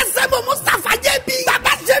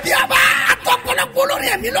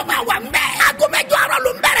ló máa wà ń bẹ̀. aago 8 àárọ̀ ló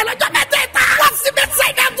ń bẹ̀rẹ̀ lọ́jọ́ mẹ́tẹ̀ẹ̀ta. wọ́n sì bẹ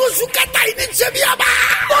ṣáìdá tó oṣù kẹta yìí ní Sebioba.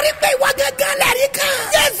 torí pé ìwọ gángan lẹ́rìí kan.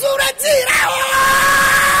 Jésù rẹ̀ ti rẹ̀ o.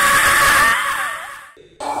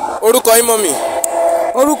 Orúkọ yín mọ́ mi.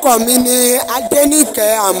 Orúkọ mi ni Adéníkẹ́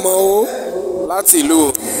Àmọ́. Láti ìlú.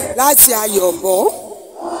 Láti Ayọ̀bọ̀.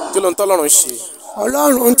 Kí ló ń tọ́lọ́run ṣe?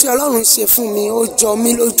 Ohun tí Ọlọ́run ṣe fún mi ó jọ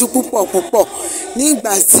mí lójú púpọ̀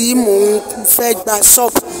nígbà tí mò ń fẹ́ gba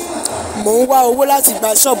ṣọ́ọ̀bù. Mò ń wá owó láti gba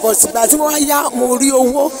ṣọ́ọ̀bù ọ̀sìn. Ìgbà tí wọ́n yá mo rí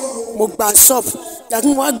owó mo gba ṣọ́ọ̀bù. Ìgbà tí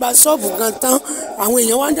mo wá gba ṣọ́ọ̀bù gan tán àwọn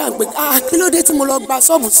èèyàn wá dà pé kí ló dé tí mo lọ gba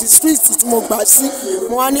ṣọ́ọ̀bù sí street tí mo gbà sí.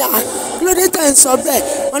 Mo wá ní kí ló dé tẹ̀ ń sọ bẹ́ẹ̀.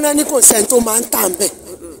 Wọ́n náà ní kò sẹ́ni tó máa ń tà ń bẹ̀.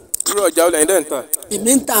 Irú ọjà olè ń dẹ̀ ń tà?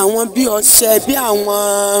 Èmi ń ta àwọn bí ọṣẹ bí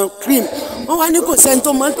àwọn cream. Wọ́n wá ní kò sẹ́ni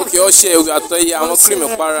tó máa ń tà. Òkè ọṣẹ àtọyẹ àwọn cream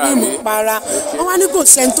para mi. Cream para. Wọ́n wá ní kò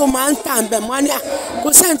sẹ́ni tó máa ń tà ń bẹ̀. Mo wá ní kò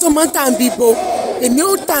sẹ́ni tó máa ń tà ń bíbo. Èmi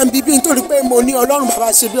ó tà ń bíbí nítorí pé mo ní Ọlọ́run bàbá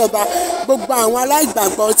Sebioba. Gbogbo àwọn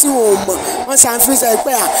aláìgbàgbọ́ tí wọn ò mọ̀ wọ́n ṣàfihàn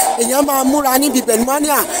pé èèyàn máa múra níbi bẹ̀rù mọ́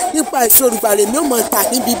nípa èso olùgbàlè mi ò mọ̀ tà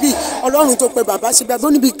níbi bí Ọlọ́run tó pe bàbá Sebioba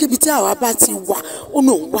níbi kíbi tí àwa bá ti wà ó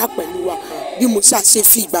nà ń wá pẹ̀lú wa. Bí mo ṣàṣe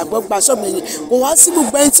fi ìgbàgbọ́ gba ṣọ́ọ̀bù yẹn kò wá sí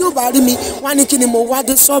gbogbo ẹni tí ó bá rí mi wá ní kí ni mo wá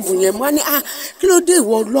dé ṣọ́ọ̀bù yẹn mo wá ní kí ló dé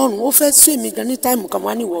ìwọ Ọlọ́run ó fẹ́ sún èmi gan ní táìmù kan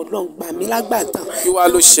wá ní ìwọ Ọlọ́run gbà mí lágbàtàn. Kí wàá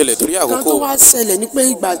ló ṣẹlẹ̀ torí àkókò? kan tó wá ṣẹlẹ̀ ni pé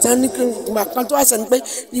ìgbà kan tó wá ṣẹlẹ̀ ni pé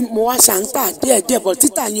mo wá ṣàǹtà díẹ̀díẹ̀ bọ̀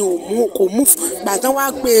títà yẹn kò mú ìgbà tán wá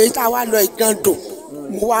pé tá a wá lọ ìgàndò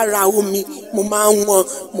mo wá ra omi mo máa ń wọn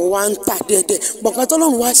mo wá ń tà díẹ̀díẹ̀ bọ̀kan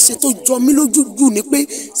tọ́lọ́run wá ṣe tó jọ mí lójú jù ni pé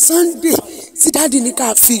Sunday tí dáàdì ní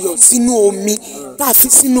ká fi iyọ̀ sínú omi tá a fi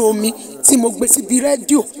sínú omi tí mo gbé síbi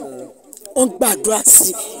rédíò wọ́n gbàdúrà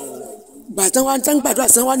sí gbàtàn wá tán gbàdúrà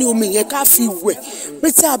sí wá ní omi yẹn ká fi wẹ̀ pé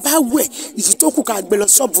tí a bá wẹ̀ ìyí tó kù ká gbé lọ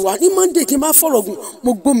ṣọ́ọ̀bù wa ní Monday kí n má fọ̀rọ̀ gùn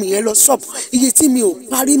mo gbómi yẹn lọ ṣọ́ọ̀bù iye tí mi ò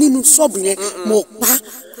parí nínú ṣọ́ọ̀bù yẹn mo pa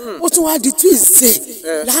ó tún wá di Tuesday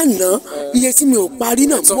lánàá iye tí mi ò parí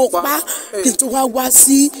náà mo pa kí n tó wá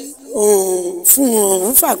sí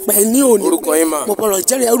fún fàpẹ́ ní òní. Orúkọ yín mà? Mo bọ̀rọ̀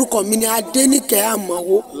jẹ́rìí orúkọ mi ni Adéníkẹ́ Àmọ́.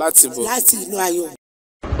 Láti bò? Láti ìlú Ayọ̀.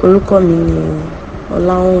 Orúkọ mi ni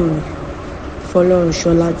Ọláwùnmí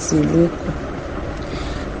Fọlọ́runṣọ́ láti ìlú Èkó.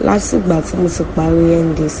 Láti ìgbà tí mo ti parí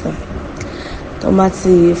NDSA tó bá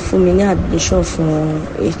ti fún mi ní admission fún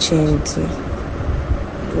HND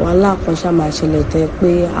wàhálà kan ṣáà máa ṣẹlẹ̀ tẹ́ pé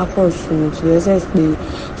a kàn sùn mi tó lẹ́sẹ̀ pé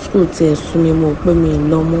school tiẹ̀ sún mi mo pé mi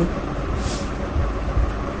lọ mọ́.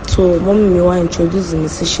 So mọ́mí mi wá introduce mi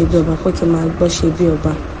sí Sebioba pé kí n máa gbọ́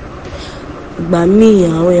Sebioba. Ìgbà míì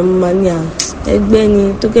àwọn èèyàn máa ní ẹgbẹ́ ni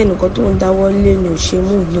tó kẹ́nìkan tó ń dáwọ́ lé ní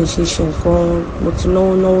òṣèlú ní òṣèṣe nǹkan mo ti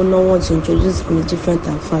náwó ti introduce mi different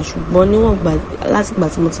àfa ṣùgbọ́n níwọ̀n gbà láti ìgbà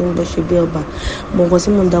tí mo ti ń gbọ́ Sebioba mo nǹkan tí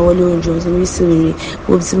mo ń dáwọ́ lé oúnjẹ ọ̀sẹ̀ mi sí rere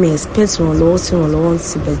mo ti mi expect ìrànlọ́wọ́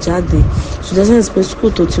ti bẹ̀ jáde ṣùgbọ́n pé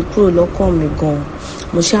school tó ti kúrò lọ́kàn mi gan-an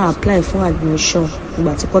mo ṣe apply fún admission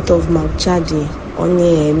ìgbà tí cut off mark jáde wọ́n ní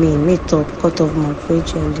ẹ̀mí meet up cut off mark fún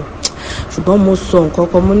HND ṣùgbọ́n mo sọ nǹkan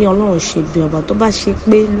kan mo ní Ọlọ́run Sebioba tó bá ṣe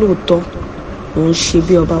pé lóòótọ́ òun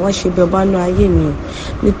Sebioba wá Sebioba nú ayé mi o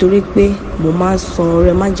nítorí pé mo máa ń san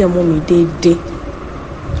ọrẹ májẹ̀mú mi déédéé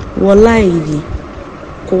wọlá èyí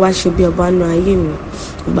kó wá Sebioba nú ayé mi.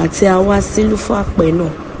 Ìgbà tí a wá sílùú fún àpẹ náà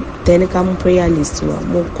tẹnika mú prayer list wa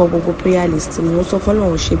mo kọ gbogbo prayer list mi mo sọ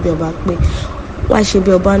fọ́lọ́run Sebioba pé wá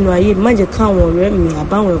Sebioba nú ayé mi má jẹ́ káwọn ọ̀rẹ́ mi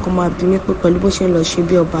àbáwọn ẹ̀kọ́ máa bí mi pé pẹ̀lú bó ṣe ń lọ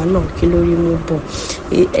Sebioba náà kí lórí mú bọ̀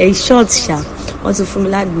short ṣá wọ́n ti fún mi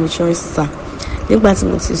ládùúgbò sá nígbà tí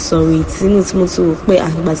mo ti sọ̀rọ̀ ìtinú tí mo ti rò pé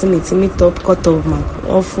àgbà tí mi ti meet up cut off mark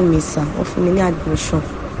wọ́n fún mi sá wọ́n fún mi ní admission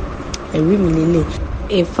ẹ̀rí mi lélẹ̀.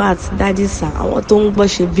 In fact dájú sá àwọn tó ń gbọ́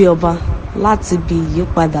Sebioba láti bí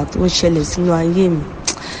ìyípadà tó ń ṣẹlẹ̀ sínú ayé mi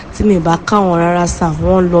tí mi bá káwọn rárá sá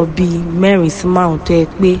wọ́n lọ bí 4 sí 5 tó yẹ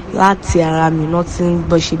pé láti ara mi náà ti ń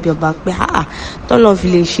gbọ́ Sebioba pé tọ́lọ́ fi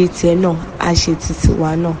lè ṣe tiẹ̀ náà á ṣe títí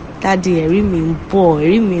wa náà dáàdi ẹ̀rí mi ń bọ̀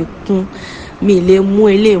ẹ̀rí mi kún mi lè mú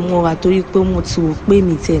eléyìí mọ́ra torí pé mo ti rò pé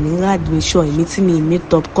mi tẹ̀ ní admission èmi tí mi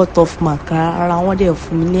meet up cut off mark rárá wọ́n dẹ̀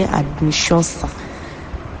fún mi ní admission sá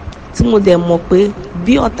tí mo dẹ̀ mọ̀ pé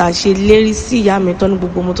bí ọ̀tá ṣe lérí sí ìyá mi tán ní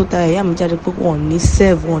gbogbo ọmọ tó tara ìyá mi jáde pé wọ́n ní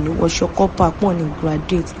serve wọ́n ní wọṣọ kọ́pà pọ̀ ní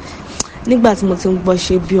graduate nígbà tí mo ti ń gbọ́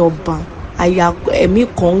Sebioba àyà ẹ̀mí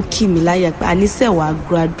kan ń kì mí láyà pé àníṣe wàá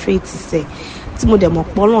graduate sẹ̀ tí mo dẹ̀ mọ̀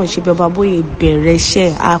pé Ọlọ́run Sebioba bóyá bẹ̀rẹ̀ iṣẹ́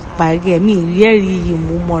àparí ẹ̀mí ìrẹ́rìí yìí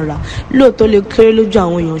mú mọ́ra lóòótọ́ lè kéré lójú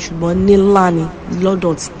àwọn èèyàn ṣùgbọ́n nílá ni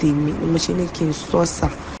lọ́dọ̀ ti tèmi ni mo ṣe ní kí n sọ sà.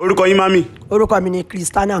 Orúkọ yín mami? Orúkọ mi ni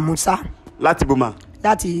Christiana Musa. Láti boma?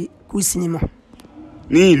 Láti kú sinimá.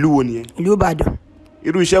 Ní ìlú wo nìyẹn? Ìlú Ìbàdàn.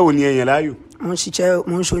 Irú iṣẹ́ wo ni ẹ yàn láàyò? Mo ń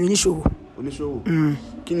ṣe oníṣòwò. Oníṣòwò?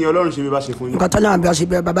 Kí ni Ọlọ́run Sebioba ṣe fún yín? Nǹkan tọ́lọ́run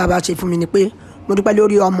Sebioba bá ṣe fún mi ni pé mo dúpẹ́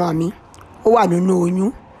lórí ọmọ mi ó wà nínú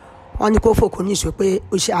oyún wọ́n ní kó fòkó ní ìṣó pé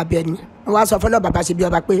ó ṣe abẹ ni wọ́n wá sọ fọlọ́ bàbá ṣe bí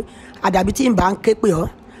ọba pé àdàbí tí n bá ń ké pè ọ́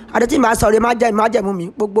àdàbí tí n bá sọ̀rọ̀ májẹ̀mú mi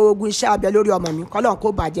gbogbo ogun iṣẹ́ abẹ lórí ọmọ mi kọ́lọ́n kó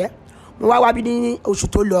bàjẹ́ mo wá bí ní oṣù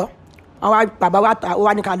tó lọ bàbá wa ta ó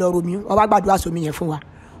wá ní ká lọ romi wọ́n wá gbàdúrà sómi yẹn fún wa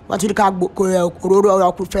wọ́n ti ní ká òróró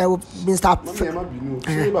ọkùnrin fẹ́ mr. ẹ má bínú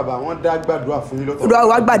ṣé bàbá wọn dá gbàdúrà fún yín lọ́tọ̀.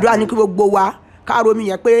 wọ́n gbàdúrà ní kí gbogbo wa ká romi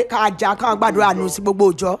yẹn pé ká jà káwọn gbàdúrà nù sí gbogbo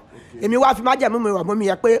òjò èmi wá fi májẹ̀mú mi rọ̀ mọ́ mi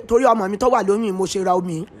yẹn pé torí ọmọ mi tó wà lóyún mo ṣe ra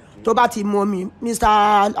omi tó bá ti mu omi mr.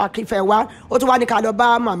 akínfẹ́ wa ó tún wá ní ká lọ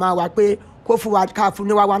bá màmá wa pé kó fún wa ká fún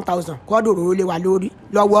ní wa 1000 kó dò òróró lé wa lórí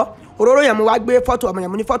lọ́wọ́ òróró yẹn mo wá gbé fọ́tò ọmọ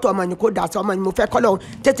yẹn mo ní fọ́tò ọmọ yẹn kó dà sí ọmọ yẹn mo fẹ́ kọ́lọ̀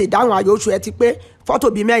tètè dáhùn ayò oṣù ẹ ti pé fọ́tò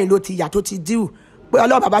bíi 4 ló ti yà tó ti díù pé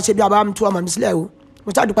ọlọ́run bàbá ṣe bí abá mi tú ọmọ mi sílẹ̀ o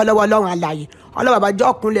mo ṣàdúpẹ́ lọ́wọ́ ọlọ́run alààyè ọlọ́run bàbá jọ́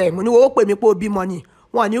ọkùnrin mo ní wo ó pè mí pé ó bímọ ni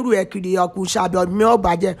wọn ní irú ẹ kiri ọkùnrin ṣàbẹ mi ò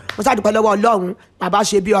bàjẹ́ mo ṣàdúpẹ́ lọ́wọ́ ọlọ́run bàbá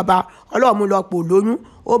ṣe bí ọba ọlọ́run mú lọ pò lóyún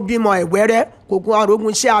ó bímọ ẹ̀wẹ́rẹ́ kò gun ọrùn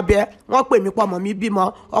ogun iṣẹ́ abẹ wọ́n pè mí pọ̀ mọ́ mi bímọ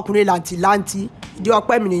ọkùnrin làǹtìlanti ìdí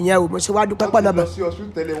ọpẹ́ mi nìyẹn o mo ṣe wá dúpẹ́ pọ̀ lọ́bẹ̀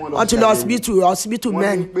wọ́n ti lọ hospital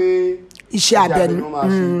mẹ́rin iṣẹ́ abẹ ni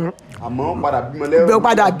àmọ́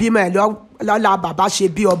padà bímọ ẹ̀ lọ́la bàbá ṣe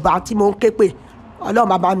bí ọba tí mo ń ké pè ọlọ́run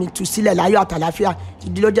bàbá mi tú sílẹ̀ láyọ̀ àtàláfíà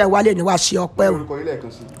ìdí ló jẹ́ ìwálé ni wàá ṣe ọpẹ́ o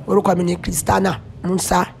orúkọ mi ni Christiana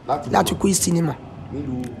Musa láti kú ìsinimọ̀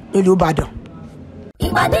nílùú Ìbàdàn.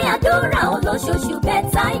 ìpàdé àdúrà olóṣooṣù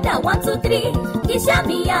bẹ́táìdà 123 iṣẹ́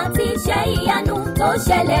mi àti iṣẹ́ ìyanu tó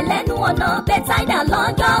ṣẹlẹ̀ lẹ́nu ọ̀nà bẹ́táìdà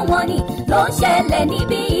lọ́jọ́ wọn ni ló ṣẹlẹ̀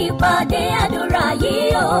níbi ìpàdé àdúrà yìí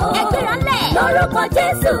o. ẹgbẹ́ránlẹ̀ lórúkọ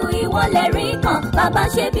Jésù ìwọlẹ̀ rí kan bàbá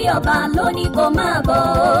ṣe bí ọba lónìí kó máa bọ̀.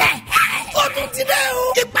 ó tún ti dẹ́ o.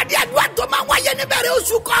 ìpàdé àdúrà tó máa wáyé níbẹ̀rẹ̀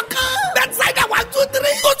oṣù kọ̀ọ̀kan. bẹ́táìdà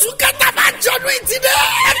 123 oṣù kẹta máa jọdún ìtì dẹ́.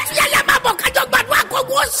 ẹtúyàyà máa bọ̀ kájọ gbàdúrà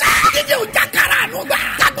kọ́gbọ́n ọ̀sẹ̀. dídé òjà kára àánú gbà.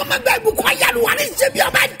 kágbọ́mọgbẹ́ ìbùkún ayélujára ní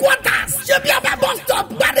Sebioba headquarters. Sebioba bus stop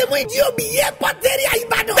gbàdémù ìdí omi yẹ pọ́tẹ́rì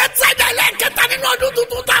Ìbàdàn. bẹ́táìdà ẹlẹ́kẹta nínú ọdún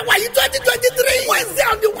tuntun tá a wáyé 2023. Wednesday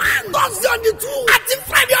on the 1, Thursday on the 2, àti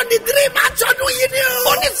Friday on the 3 máa jọdún yìí ni o.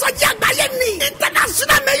 onísọjí àgbáyé ni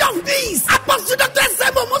international mayor of peace. apọ́sù dr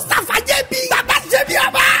sẹ́mu Mustapha JB. bàbá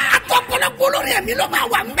Sebioba. àtọkọlọpọ olórin ẹ̀mí ló máa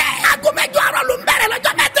wà ń bẹ̀. aago 8 àárọ̀ ló ń bẹ̀rẹ̀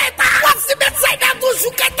lọ́jọ́ mẹ́tẹ̀ẹ̀ta. wọ́n sì bẹ sáyidá tó oṣù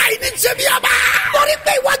kẹta yìí ní Sebioba. torí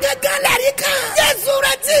pé ìwọ gángan lẹ́rìí kan. Jésù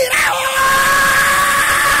rẹ̀ ti rẹ̀ o.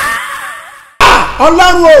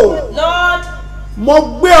 Ọlọ́run o. Lord, mo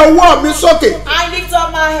gbé ọwọ́ mi sókè. I lift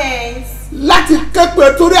up my hands. láti képe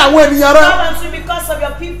torí àwọn ènìyàn rẹ. Come unto me because of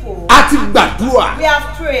your people. a ti gbàdúrà. We have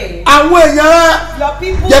prayed. àwọn èèyàn rẹ. Your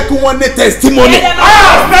people. jẹ́ kí wọ́n ní testimony.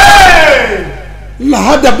 Amen.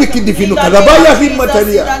 lahada biki difinu kadaba ya fi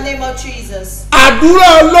mọtẹliya. In the name of Jesus. àdúrà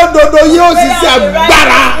olódodo yóò ṣiṣẹ́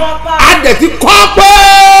agbára àdẹ̀tí kọ́ pé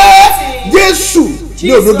Jésù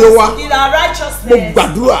ní òdodo wa mo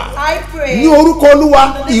gbàdúrà ní orúkọ Olúwa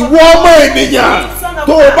ìwọ ọmọ ènìyàn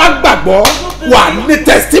tó o bá gbàgbọ́ wà ní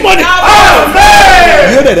testimony.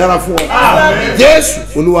 yóò dẹ̀ dára fún ọ Jésù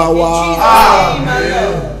Olúwa wa.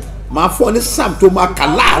 máa fọ ní Sam tó máa kà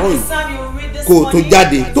láàárọ̀ yìí kó o tó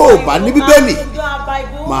jáde tó o bá ní Bíbélì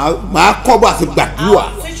máa kọ́ bó a ti gbàdúrà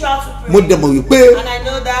mo dẹ̀ mọ̀ wípé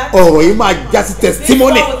ọ̀rọ̀ yìí máa já sí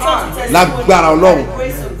testimony lágbára Ọlọ́run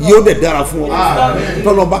yóò dẹ̀ dára fún ọ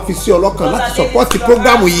tọ́lọ́ bá fi sí ọlọ́kàn láti support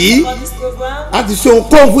programu yìí láti ṣe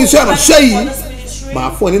ohunkóhun fún iṣẹ́ ìránṣẹ́ yìí máa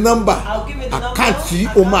fún ọ ní nọ́mbà àkáǹtì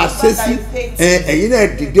o máa ṣe sí ẹ̀yin náà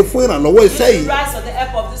dìde fún ìrànlọ́wọ́ iṣẹ́ yìí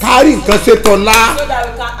kárí nǹkan ṣe tọ́lá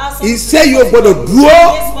iṣẹ́ yìí ò gbọ́dọ̀ dúró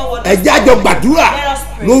ẹ̀jẹ̀ àjọ gbàdúrà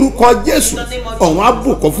lórúkọ Jésù ọ̀hún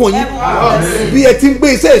àbùkọ́ fún yín bí ẹ ti ń gbé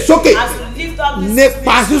iṣẹ́ yìí sókè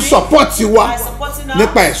nípa sí sọ́pọ́ọ̀tì wa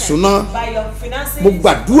nípa ìṣúná mo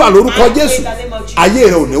gbàdúrà lórúkọ Jésù ayé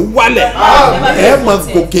rẹ ò ní wálẹ̀ ẹ máa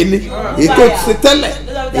gòkè ni ètò ti tẹ́lẹ̀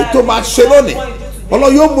ètò máa ṣe lónìí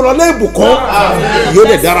Ọlọ́run yóò mú lọ lé ìbùkún yóò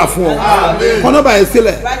dẹ̀ dára fún ọ kọ́ nọ́mbà yẹn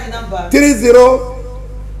sílẹ̀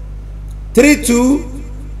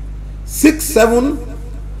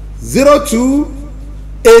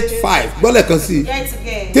 3032670285 gbọ́lẹ̀ kan sí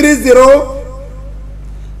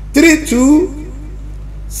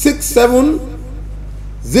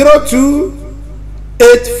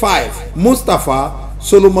 3032670285 Mustapha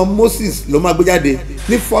Solomon Moses ló máa gbé jáde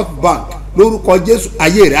ní First Bank lórúkọ Jésù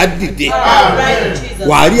ayé rẹ̀ á dìde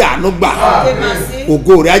wàá rí àánú gbà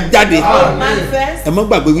ògo rẹ̀ á jáde ẹ má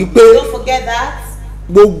gbàgbé wípé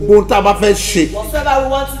gbogbo tá a bá fẹ́ ṣe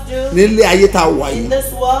nílé ayé tá a wà yìí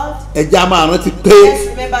ẹjẹ́ a máa rántí pé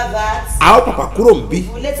a ó pàpà kúrò ń bí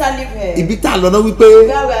ibi tá a lọ náà wípé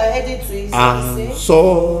à ń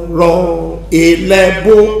sọ̀rọ̀ ilẹ̀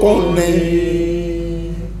bókọ́ni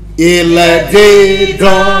ilẹ̀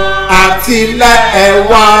dídán àtìlẹ́yìn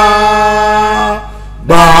wa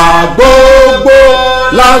gbà gbogbo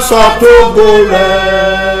lásán tó gbó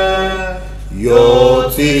rẹ̀ yóò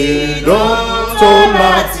ti dán tó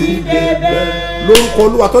láti débẹ̀. lórúkọ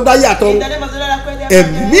olúwa tó dá yàtọ̀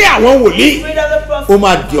ẹ̀mí àwọn wòlíì ó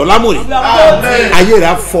máa dì ọ́ lámùrè ayé rẹ̀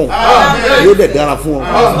á fọ̀n yóò dẹ̀ dára fún ọ.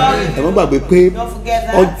 ẹ má gbàgbé pé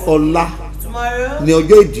ọ̀la ní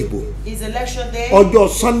ọjọ́ ìdìbò ọjọ́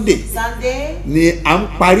Sunday ni à ń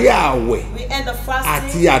parí ààwẹ̀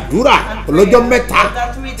àti àdúrà ọlọ́jọ́ mẹ́ta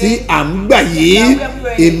tí à ń gbà yìí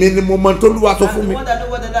èmi ni mo mọ tó lúwa sọ fún mi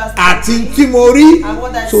àti tí mo rí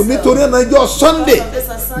so nítorí náà ọjọ́ Sunday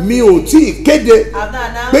mi ò tí ì kéde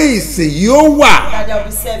pé ìsìn yìí ó wà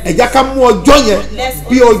ẹ jẹ́ ká mú ọjọ́ yẹn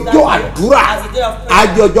bí ọjọ́ àdúrà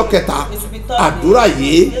ajé ọjọ́ kẹta àdúrà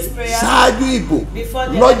yìí ṣáájú ìbò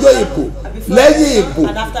lọ́jọ́ ìbò lẹ́yìn ìbò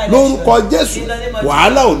lórúkọ Jésù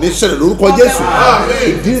wàhálà ò ní ṣẹlẹ̀ lórúkọ Jésù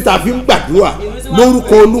ìdí tá a fi ń gbàdúrà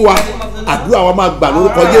lórúkọ Olúwa àdúrà wa máa gbà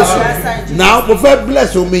lórúkọ Jésù náà mo fẹ́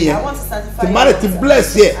bless omi yẹn tí má lè ti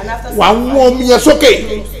bless yẹ wà á wọ́n omi yẹn sókè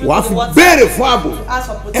wà á fi béèrè fún ààbò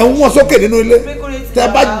ẹ̀ ń wọ́n sókè nínú ilé tẹ́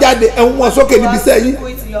bá jáde ẹ̀ ń wọ́n sókè níbi iṣẹ́ yín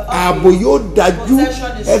ààbò yóò dájú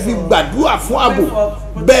ẹ fi gbàdúrà fún ààbò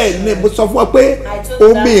bẹ́ẹ̀ ni mo sọ fún ọ pé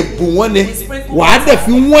omi ìbù wọn ni wà á dẹ̀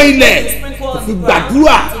fi wọ́n ilẹ̀ fi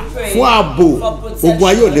gbàdúrà fún ààbò ogun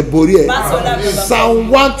ayé ò lè borí ẹ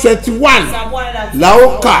Psalm 121 la ó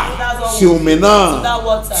kà sí omi náà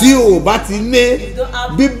tí o bá ti ní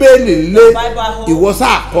bíbélì lé ìwọ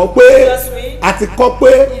sáà kọ pé a ti kọ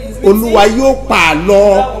pé olúwa yóò pa àlọ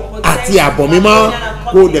àti àbọ̀ mímọ́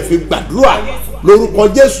kó o dẹ̀ fi gbàdúrà lórúkọ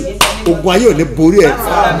Jésù ogun ayé ò ní borí ẹ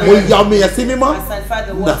mo ya omi yẹn sí mímọ́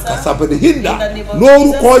na kasabede hinda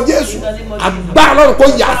lórúkọ Jésù agbára lọ́rùn kó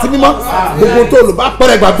yà sí mímọ́ gbogbo tó olùbá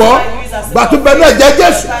pẹrẹ gbàgbọ́ gbàtú bẹ́ẹ̀ náà jẹ́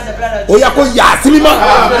Jésù ó yá kó yà sí mímọ́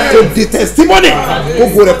kó di testimony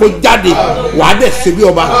gbogbo rẹ̀ kó jáde wà á dẹ̀ ṣe bí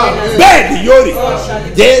ọba bẹ́ẹ̀ ni yóò rí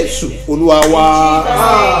Jésù Olúwa wa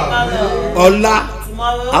ọlá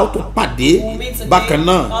a ó tún pàdé bákan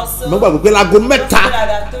náà mo gbàgbé pé láago mẹ́ta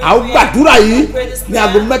a ó gbàdúrà yìí ní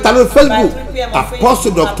aago mẹ́ta lórí Facebook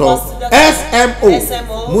Apostle Dr. SMO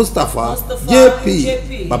Mustapha JP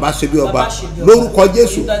baba ṣebí ọba lórúkọ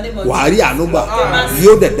Jésù wàá rí ànúgbà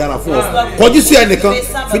yóò dẹ̀ dára fún ọ kọjú sí ẹnìkan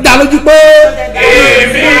fi dá lójú pé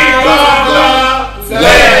èmi gbọ́ngàn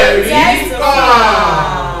lẹ́rìí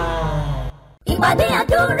kan. ìpàdé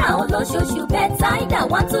àdúrà olóṣooṣù bẹ́táìdà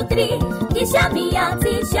 123 iṣẹ́ mi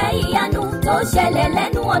àti iṣẹ́ ìyanu tó ṣẹlẹ̀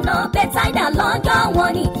lẹ́nu ọ̀nà bẹ́táìdà lọ́jọ́ wọn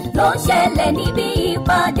ni ló ń ṣẹlẹ̀ níbi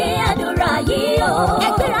ìpàdé àdúrà yìí o.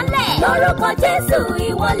 ẹgbẹ́ra lẹ̀ lórúkọ Jésù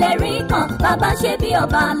ìwọlẹ̀ rí kan bàbá ṣe bí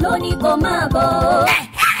ọba lónìí kò máa bọ̀.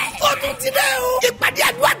 ó tún ti dẹ́ o. ìpàdé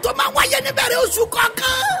àdúrà tó máa wáyé níbẹ̀rẹ̀ oṣù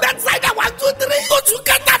kọ̀ọ̀kan. bẹ́táìdà 123 oṣù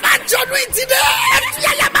kẹta máa jọdún ìtì dẹ́.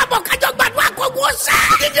 ẹtúyàyà máa bọ̀ kájọ gbàdúrà kógun ọ̀sẹ̀.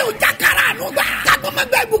 dídé òjà kára àánú gbà.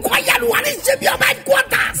 tagbọ́mọgbẹ́ ibùkún ayélujára ní Sebioba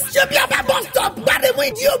headquarters. Sebioba bus stop gbàdémù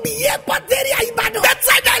ìdí omi yẹ pọ́tẹ́rì Ìbàdàn.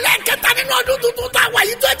 bẹ́táìdà ẹlẹ́kẹta nínú ọdún tuntun tá a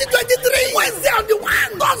wáyé 2023. Wednesday on the 1,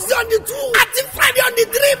 Thursday on the 2, àti Friday on the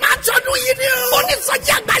 3 máa jọdún yìí ni o.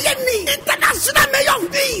 onísọjí àgbáyé